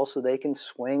control, so they can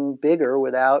swing bigger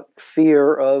without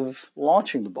fear of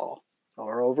launching the ball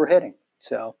or overhitting.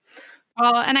 So,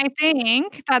 well, and I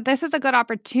think that this is a good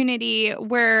opportunity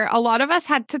where a lot of us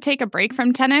had to take a break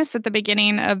from tennis at the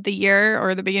beginning of the year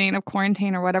or the beginning of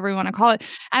quarantine or whatever we want to call it.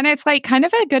 And it's like kind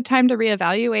of a good time to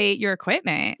reevaluate your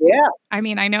equipment. Yeah. I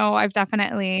mean, I know I've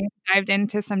definitely dived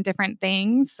into some different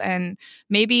things, and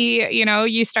maybe,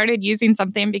 you started using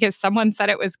something because someone said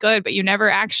it was good, but you never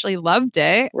actually loved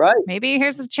it. Right. Maybe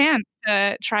here's a chance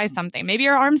to try something. Maybe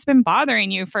your arm's been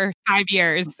bothering you for 5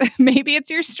 years. Maybe it's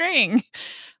your string.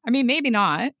 I mean, maybe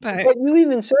not, but you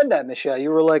even said that, Michelle.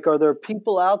 You were like, are there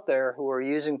people out there who are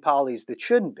using polys that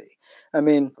shouldn't be? I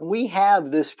mean, we have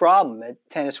this problem at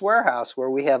Tennis Warehouse where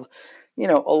we have,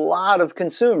 a lot of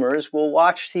consumers will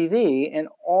watch TV and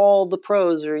all the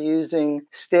pros are using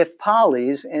stiff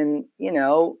polys, and,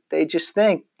 they just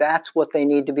think that's what they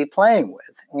need to be playing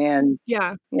with. And,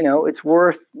 yeah, it's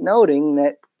worth noting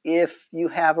that if you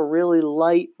have a really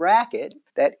light racket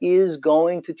that is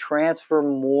going to transfer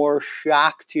more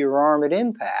shock to your arm at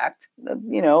impact,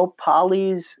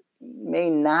 polys may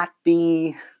not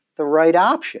be the right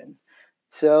option.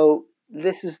 So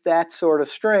this is that sort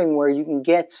of string where you can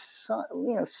get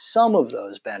some of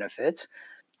those benefits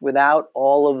without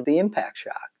all of the impact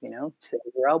shock, save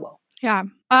your elbow. Yeah.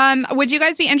 Would you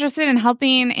guys be interested in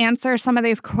helping answer some of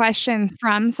these questions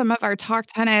from some of our Talk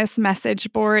Tennis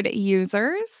message board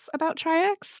users about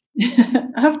Triax?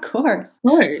 Of course.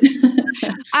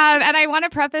 And I want to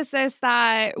preface this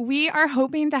that we are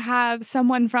hoping to have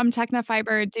someone from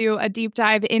Technofiber do a deep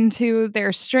dive into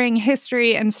their string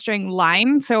history and string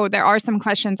line. So there are some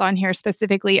questions on here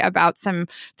specifically about some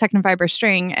Technofiber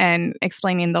string and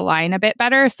explaining the line a bit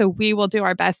better. So we will do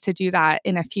our best to do that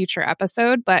in a future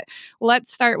episode. But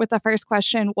let's start with the first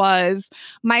question.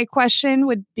 My question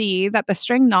would be that the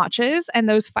string notches and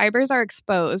those fibers are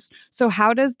exposed. So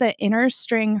how does the inner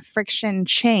string friction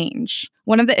change?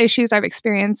 One of the issues I've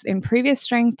experienced in previous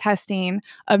strings testing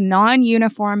of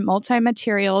non-uniform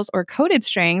multi-materials or coated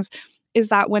strings is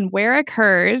that when wear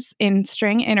occurs in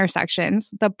string intersections,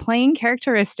 the playing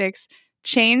characteristics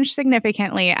change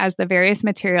significantly as the various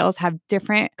materials have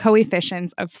different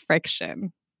coefficients of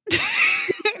friction.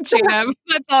 Jacob,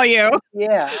 that's all you.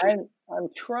 Yeah, I'm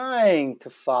trying to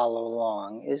follow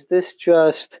along. Is this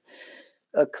just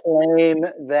a claim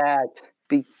that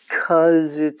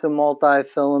because it's a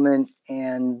multi-filament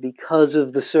and because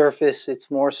of the surface, it's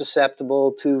more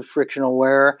susceptible to frictional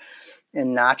wear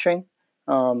and notching?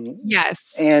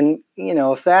 Yes. And,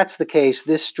 if that's the case,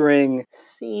 this string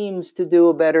seems to do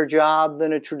a better job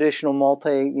than a traditional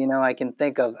multi, I can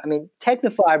think of. I mean,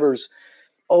 Technofibers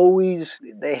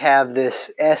they have this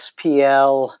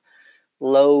SPL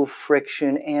low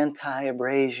friction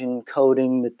anti-abrasion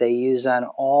coating that they use on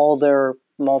all their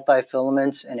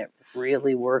multi-filaments, and it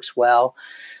really works well.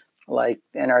 Like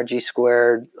NRG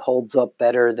Squared holds up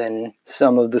better than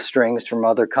some of the strings from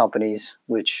other companies,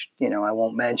 which, I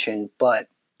won't mention. But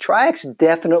Triax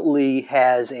definitely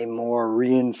has a more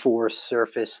reinforced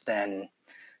surface than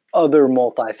other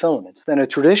multi-filaments, than a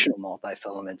traditional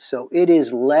multi-filament. So it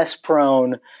is less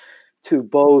prone to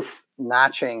both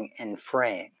notching and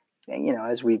fraying. And,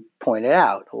 as we pointed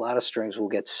out, a lot of strings will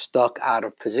get stuck out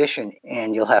of position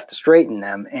and you'll have to straighten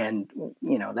them. And,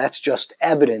 that's just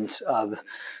evidence of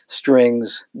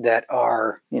strings that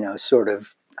are, sort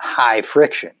of high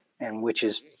friction, and which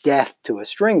is death to a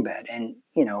string bed. And,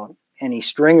 any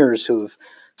stringers who've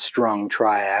strung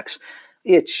Triax,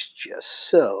 it's just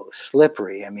so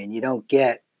slippery. I mean, you don't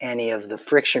get any of the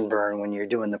friction burn when you're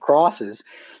doing the crosses.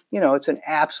 It's an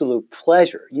absolute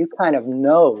pleasure. You kind of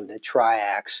know that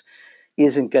Triax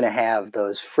isn't going to have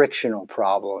those frictional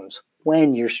problems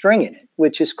when you're stringing it,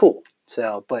 which is cool.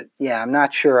 So, but yeah, I'm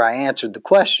not sure I answered the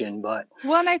question, but.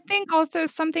 Well, and I think also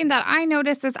something that I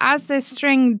noticed is as this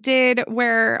string did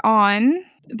wear on,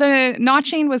 the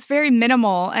notching was very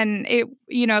minimal, and it,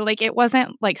 like it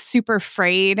wasn't like super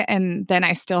frayed, and then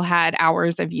I still had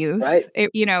hours of use. Right.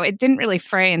 It didn't really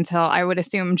fray until, I would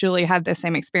assume Julie had the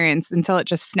same experience, until it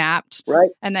just snapped. Right.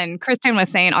 And then Kristen was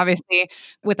saying, obviously,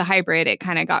 with the hybrid, it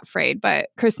kind of got frayed. But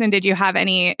Kristen, did you have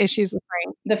any issues with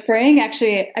fraying? The fraying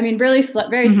actually, really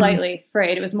very slightly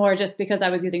frayed. It was more just because I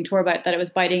was using Torbite that it was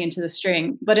biting into the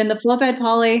string. But in the flow bed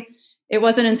poly, it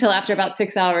wasn't until after about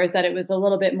 6 hours that it was a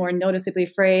little bit more noticeably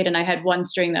frayed, and I had one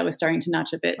string that was starting to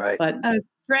notch a bit. Right. But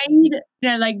frayed,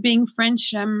 like being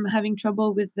French, I'm having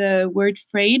trouble with the word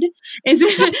frayed. Is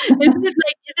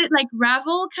it like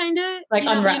ravel kind of? Like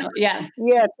unravel, yeah.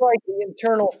 Yeah, it's like the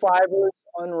internal fibers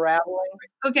unraveling.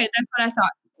 Okay, that's what I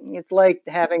thought. It's like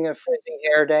having a frizzy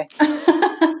hair day.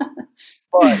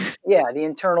 But yeah, the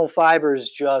internal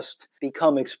fibers just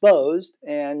become exposed,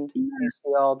 and you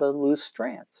see all the loose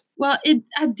strands. Well,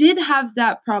 I did have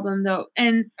that problem though,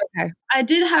 and I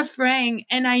did have fraying,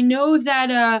 and I know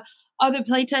that other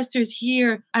playtesters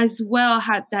here as well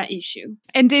had that issue.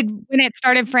 And when it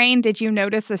started fraying, did you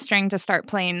notice the string to start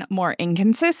playing more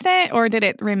inconsistent, or did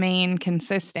it remain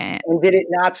consistent? And did it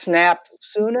not snap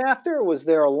soon after? Was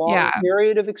there a long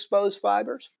period of exposed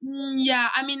fibers? Yeah,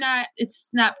 it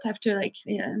snapped after a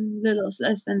little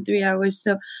less than 3 hours.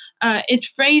 So it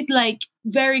frayed like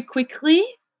very quickly,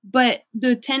 but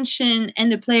the tension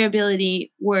and the playability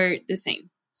were the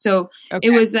same. So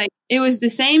it was the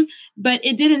same, but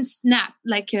it didn't snap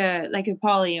like a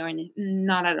poly or anything,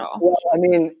 not at all. Well,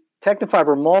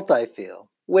 Tecnifiber Multifeel,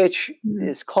 which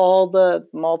is called a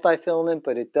multifilament,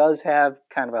 but it does have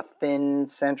kind of a thin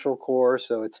central core,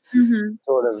 so it's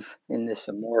sort of in this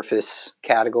amorphous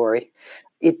category.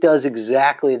 It does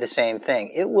exactly the same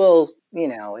thing. It will,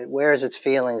 it wears its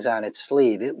feelings on its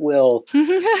sleeve. It will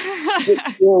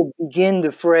begin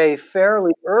to fray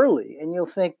fairly early, and you'll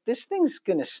think, this thing's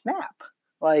going to snap.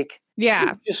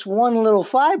 Just one little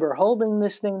fiber holding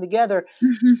this thing together,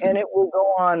 and it will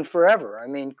go on forever.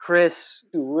 Chris,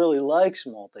 who really likes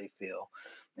Multifeel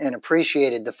and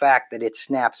appreciated the fact that it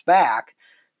snaps back,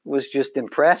 was just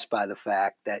impressed by the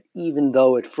fact that even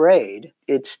though it frayed,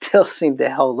 it still seemed to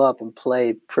hold up and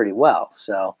play pretty well.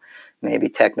 So maybe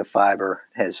Tecnifiber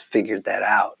has figured that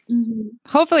out.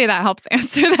 Hopefully that helps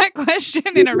answer that question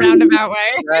in a roundabout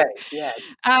way. Right, yeah.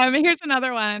 Here's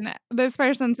another one. This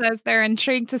person says they're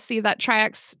intrigued to see that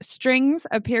Triax strings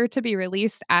appear to be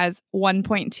released as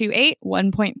 1.28,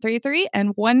 1.33,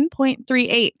 and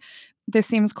 1.38. This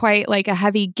seems quite like a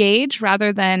heavy gauge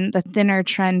rather than the thinner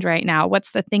trend right now.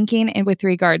 What's the thinking with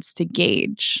regards to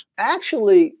gauge?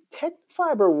 Actually,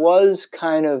 Tecnifiber was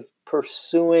kind of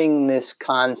pursuing this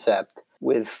concept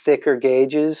with thicker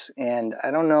gauges, and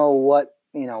I don't know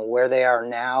where they are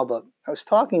now, but I was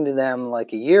talking to them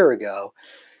like a year ago,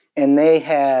 and they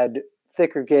had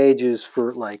thicker gauges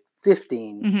for like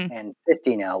 15 and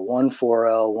 50L,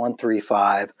 140,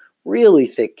 135, really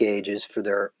thick gauges for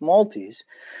their multis.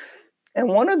 And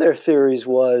one of their theories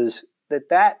was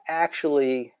that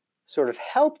actually sort of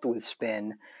helped with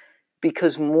spin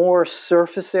because more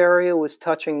surface area was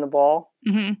touching the ball.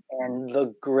 And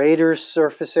the greater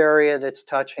surface area that's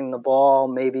touching the ball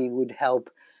maybe would help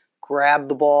grab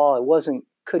the ball.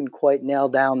 Couldn't quite nail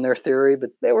down their theory,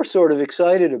 but they were sort of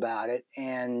excited about it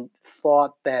and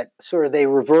thought that sort of they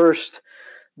reversed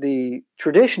the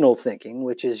traditional thinking,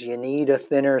 which is you need a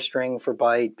thinner string for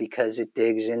bite because it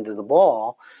digs into the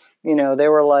ball. They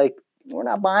were like, we're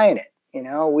not buying it.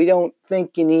 We don't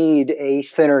think you need a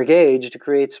thinner gauge to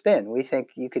create spin. We think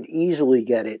you could easily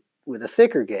get it with a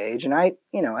thicker gauge. And I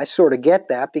sort of get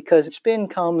that because spin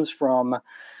comes from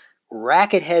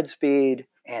racket head speed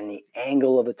and the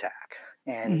angle of attack.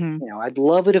 And, I'd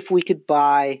love it if we could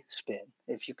buy spin.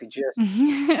 If you could just,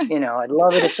 I'd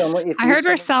love it if someone... I heard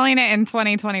we're selling it in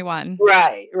 2021.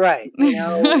 Right. If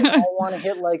I want to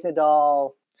hit like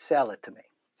Nadal, sell it to me.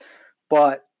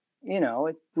 But...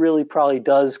 it really probably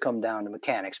does come down to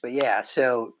mechanics. But yeah,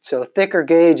 so thicker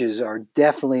gauges are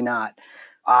definitely not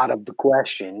out of the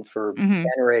question for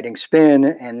generating spin.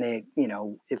 And they,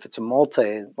 if it's a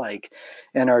multi like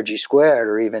NRG squared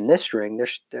or even this string,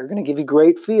 they're going to give you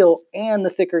great feel, and the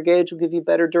thicker gauge will give you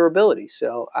better durability.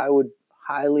 So I would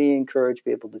highly encourage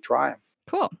people to try them.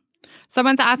 Cool.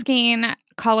 Someone's asking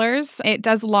colors. It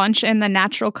does launch in the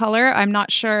natural color. I'm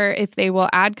not sure if they will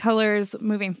add colors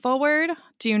moving forward.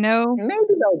 Do you know? Maybe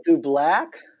they'll do black.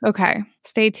 Okay.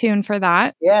 Stay tuned for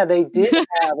that. Yeah, they did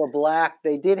have a black.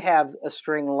 They did have a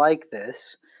string like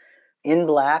this in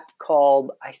black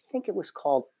I think it was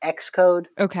called Xcode.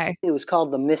 Okay. It was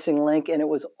called the Missing Link, and it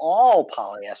was all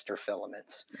polyester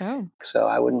filaments. Oh. So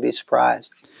I wouldn't be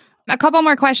surprised. A couple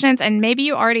more questions, and maybe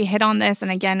you already hit on this.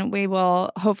 And again, we will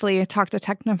hopefully talk to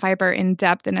Technofiber in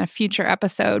depth in a future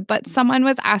episode. But someone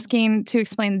was asking to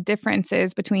explain the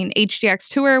differences between HDX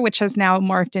Tour, which has now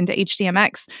morphed into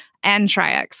HDMX, and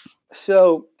Tri-X.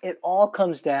 So it all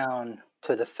comes down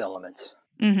to the filaments.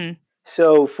 Mm-hmm.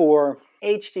 So for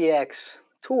HDX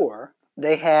Tour,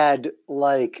 they had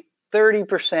like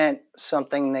 30%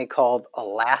 something they called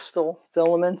elastal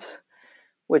filaments,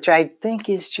 which I think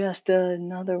is just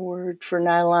another word for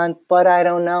nylon, but I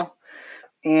don't know.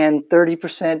 And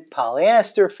 30%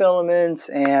 polyester filaments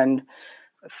and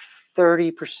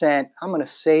 30%, I'm going to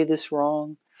say this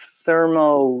wrong,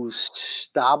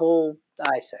 thermostable,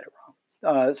 I said it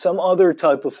wrong, some other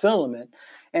type of filament.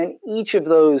 And each of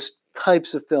those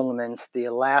types of filaments, the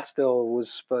elasto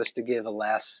was supposed to give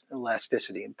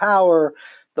elasticity and power.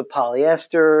 The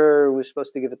polyester was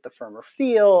supposed to give it the firmer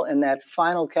feel, and that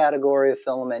final category of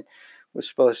filament was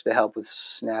supposed to help with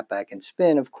snapback and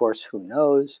spin. Of course, who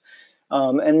knows?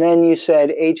 And then you said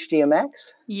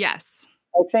HDMX? Yes.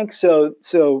 I think so.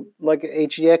 So like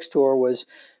HDX Tour was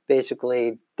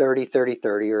basically 30, 30,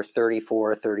 30, or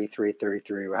 34, 33,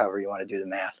 33, or however you want to do the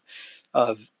math,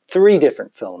 of 3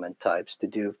 different filament types to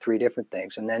do 3 different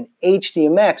things. And then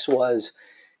HDMX was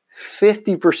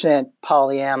 50%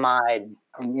 polyamide,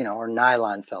 or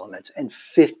nylon filaments, and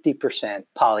 50%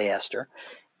 polyester.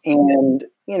 And,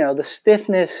 the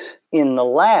stiffness in the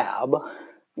lab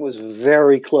was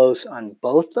very close on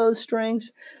both those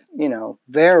strings,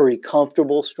 very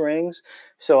comfortable strings.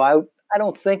 So I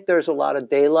don't think there's a lot of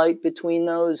daylight between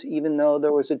those, even though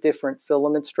there was a different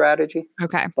filament strategy.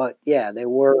 Okay. But yeah, they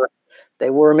were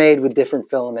made with different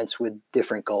filaments with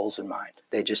different goals in mind.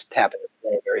 They just happen to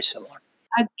play very similar.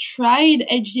 I tried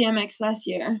HDMX last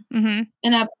year, Mm-hmm.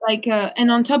 and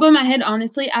and on top of my head,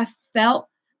 honestly, I felt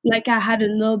like I had a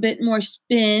little bit more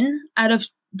spin out of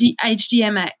the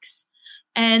HDMX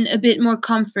and a bit more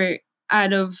comfort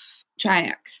out of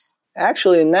Tri-X.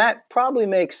 Actually, and that probably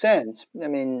makes sense. I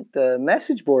mean, the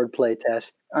message board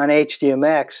playtest on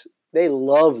HDMX, they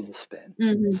love the spin.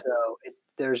 Mm-hmm. So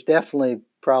there's definitely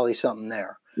probably something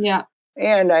there. Yeah.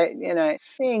 And I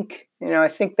think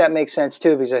that makes sense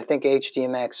too, because I think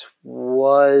HDMX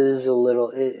is a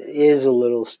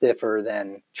little stiffer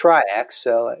than Tri-X,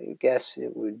 so I guess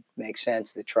it would make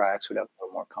sense that Tri-X would have a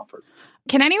little more comfort.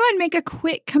 Can anyone make a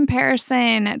quick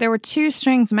comparison? There were 2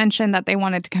 strings mentioned that they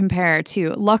wanted to compare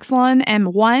to Luxilon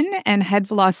M1 and Head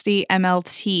Velocity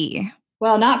MLT.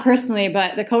 Well, not personally,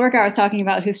 but the coworker I was talking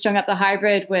about who strung up the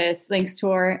hybrid with Lynx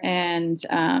Tour and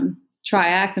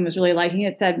Tri-X and was really liking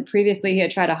it, said previously he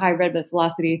had tried a hybrid with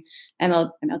Velocity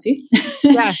MLT.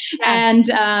 Yeah. And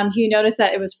he noticed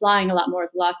that it was flying a lot more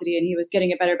with Velocity, and he was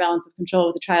getting a better balance of control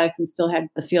with the Tri-X and still had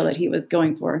the feel that he was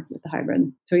going for with the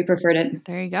hybrid. So he preferred it.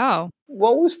 There you go.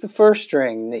 What was the first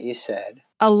string that you said?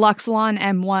 A Luxilon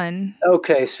M1.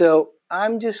 Okay, so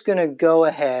I'm just going to go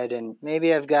ahead, and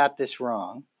maybe I've got this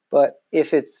wrong, but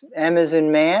if it's M as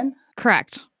in man?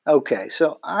 Correct. Okay,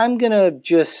 so I'm going to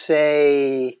just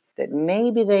say that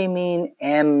maybe they mean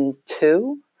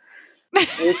M2,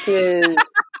 which is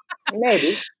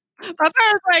maybe. That's why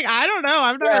I was like, I don't know.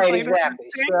 I've never played exactly.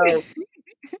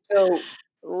 So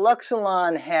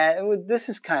Luxilon this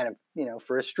is kind of,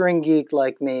 for a string geek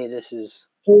like me,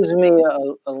 gives me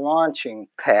a launching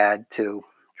pad to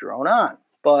drone on.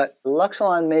 But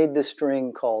Luxilon made this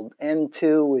string called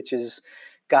M2, which has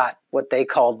got what they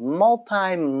called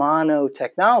multi-mono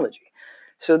technology.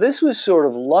 So this was sort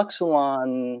of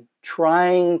Luxilon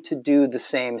trying to do the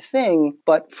same thing,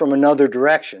 but from another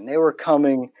direction. They were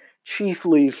coming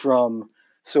chiefly from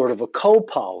sort of a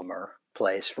copolymer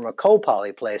place, from a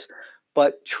copoly place,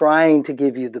 but trying to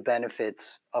give you the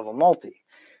benefits of a multi.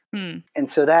 And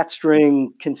so that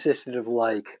string consisted of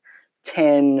like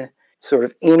 10 sort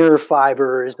of inner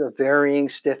fibers of varying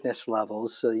stiffness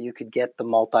levels, so you could get the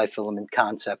multi-filament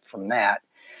concept from that.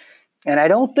 And I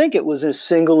don't think it was a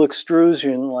single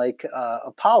extrusion like a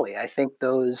poly. I think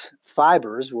those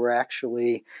fibers were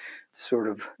actually sort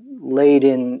of laid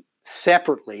in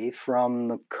separately from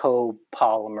the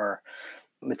copolymer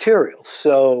material.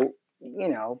 So,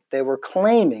 they were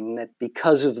claiming that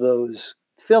because of those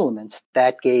filaments,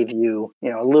 that gave you,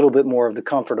 a little bit more of the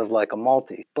comfort of like a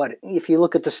multi. But if you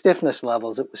look at the stiffness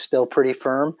levels, it was still pretty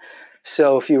firm.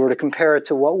 So if you were to compare it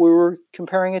to what we were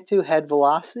comparing it to, Head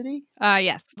Velocity?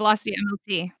 Yes, Velocity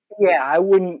MLT. Yeah, I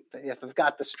wouldn't, if I've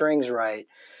got the strings right,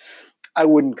 I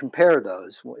wouldn't compare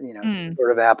those,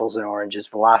 sort of apples and oranges.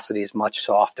 Velocity is much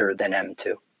softer than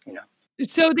M2,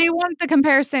 So they want the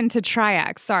comparison to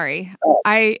Triax. Sorry,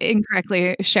 I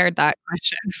incorrectly shared that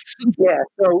question. Yeah.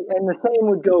 So, and the same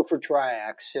would go for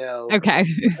Triax. So, Okay.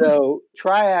 So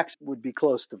Triax would be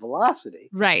close to Velocity,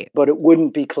 Right. but it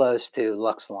wouldn't be close to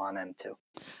Luxilon M2.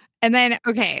 And then,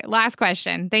 okay, last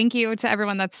question. Thank you to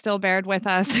everyone that's still bared with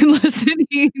us and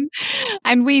listening.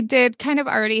 And we did kind of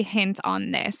already hint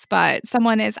on this, but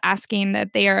someone is asking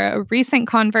that they are a recent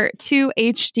convert to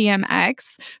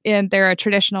HDMX, and they're a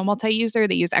traditional multi-user.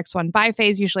 They use X1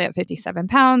 biphase, usually at 57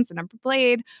 pounds, a number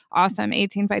blade. Awesome,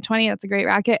 18 by 20. That's a great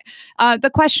racket. The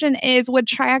question is, would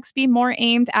Triax be more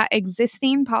aimed at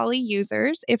existing poly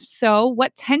users? If so,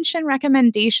 what tension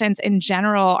recommendations in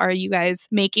general are you guys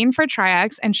making for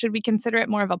Triax? And should we consider it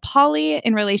more of a poly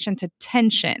in relation to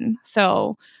tension?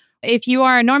 So if you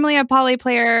are normally a poly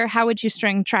player, how would you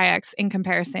string Triax in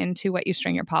comparison to what you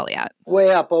string your poly at?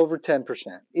 Way up, over 10%.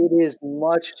 It is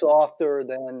much softer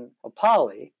than a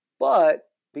poly, but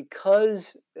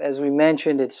because, as we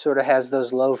mentioned, it sort of has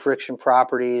those low friction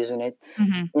properties, and it,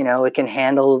 it can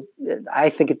handle, I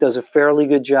think it does a fairly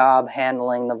good job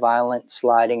handling the violent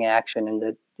sliding action and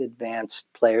the advanced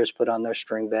players put on their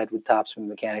string bed with topspin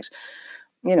mechanics.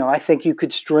 I think you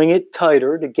could string it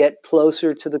tighter to get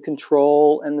closer to the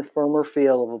control and the firmer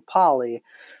feel of a poly,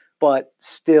 but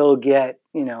still get,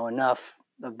 enough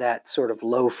of that sort of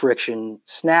low friction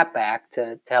snapback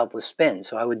to help with spin.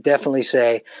 So I would definitely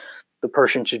say the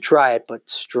person should try it, but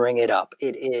string it up.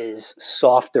 It is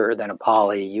softer than a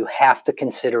poly. You have to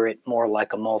consider it more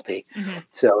like a multi.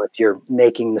 So if you're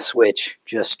making the switch,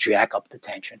 just jack up the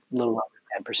tension, a little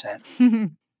under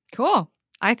 10%. Cool.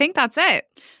 I think that's it.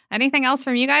 Anything else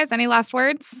from you guys? Any last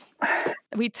words?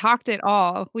 We talked it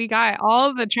all. We got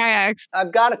all the Triax.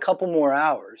 I've got a couple more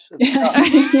hours. So,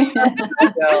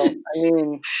 I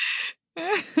mean,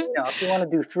 if you want to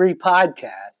do 3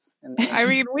 podcasts.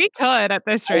 We could at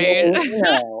this rate.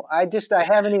 I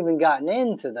haven't even gotten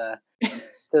into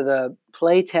the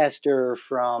play tester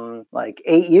from like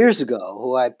 8 years ago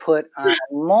who I put on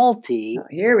multi.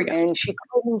 Here we go. And she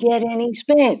couldn't get any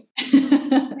spin.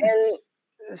 And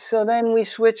so then we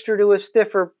switched her to a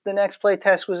stiffer. The next play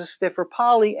test was a stiffer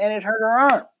poly, and it hurt her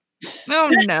arm. Oh,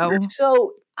 no.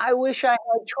 So I wish I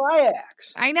had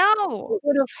Triax. I know. It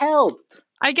would have helped.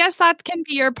 I guess that can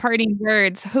be your parting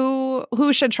words. Who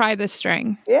should try this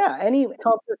string? Yeah, any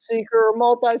comfort seeker or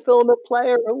multi-filament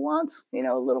player who wants, a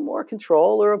little more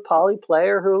control, or a poly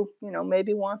player who,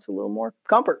 maybe wants a little more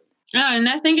comfort. Oh, and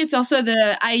I think it's also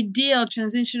the ideal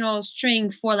transitional string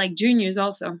for like juniors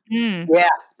also. Yeah,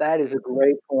 that is a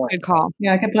great point. Good call.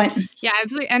 Yeah, good point. Yeah,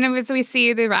 as we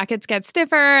see the rackets get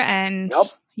stiffer, and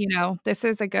this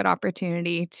is a good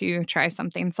opportunity to try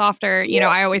something softer.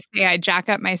 I always say I jack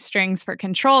up my strings for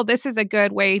control. This is a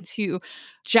good way to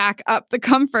jack up the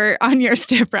comfort on your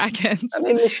stiff rackets. I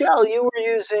mean, Michelle, you were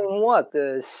using what?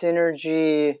 The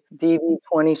Synergy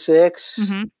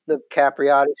DV26, the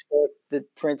Capriati stick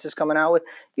that Prince is coming out with.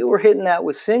 You were hitting that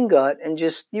with Syngut and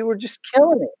you were just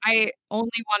killing it. I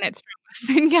only want it strung with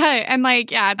Syngut. And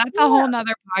that's a whole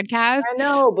nother podcast. I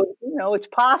know, but it's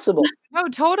possible. No,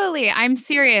 totally. I'm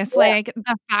serious. Yeah.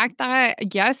 The fact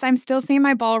that, yes, I'm still seeing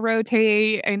my ball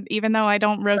rotate, and even though I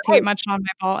don't rotate much on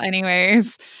my ball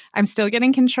anyways, I'm still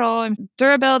getting control, and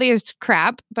durability is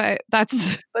crap, but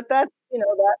that's that's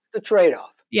the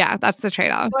trade-off. Yeah, that's the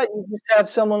trade-off. But you just have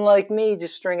someone like me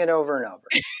just string it over and over.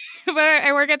 But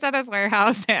I work at Tennis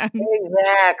Warehouse. And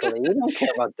exactly. You don't care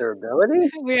about durability.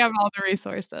 We have all the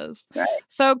resources. Right.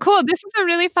 So cool. This was a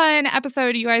really fun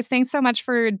episode, you guys. Thanks so much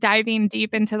for diving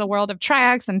deep into the world of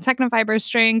Triax and Tecnifiber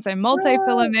strings and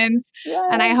multi-filaments. Yeah.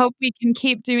 And I hope we can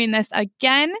keep doing this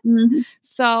again.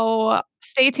 So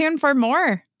stay tuned for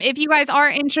more. If you guys are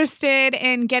interested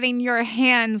in getting your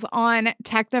hands on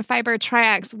Tecnifiber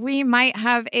Triax, we might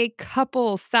have a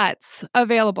couple sets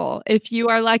available. If you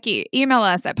are lucky, email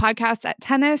us at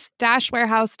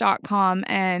podcast@tennis-warehouse.com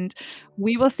and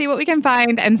we will see what we can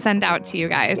find and send out to you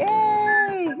guys. Yay!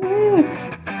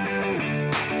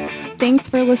 Thanks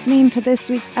for listening to this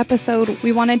week's episode.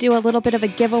 We want to do a little bit of a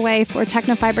giveaway for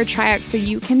Tecnifiber Triax so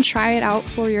you can try it out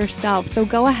for yourself. So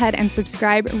go ahead and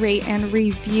subscribe, rate, and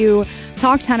review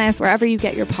Talk Tennis wherever you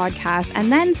get your podcasts.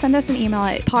 And then send us an email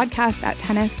at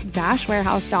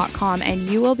podcast@tennis-warehouse.com and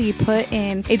you will be put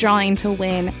in a drawing to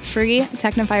win free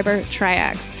Tecnifiber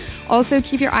Triax. Also,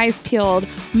 keep your eyes peeled.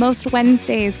 Most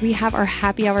Wednesdays, we have our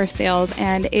happy hour sales,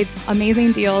 and it's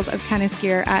amazing deals of tennis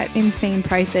gear at insane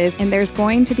prices. And there's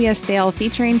going to be a sale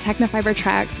featuring Tecnifiber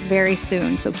Triax very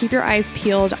soon. So keep your eyes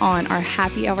peeled on our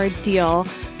happy hour deal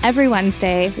every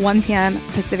Wednesday, 1 p.m.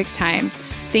 Pacific time.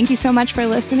 Thank you so much for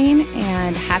listening,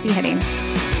 and happy hitting.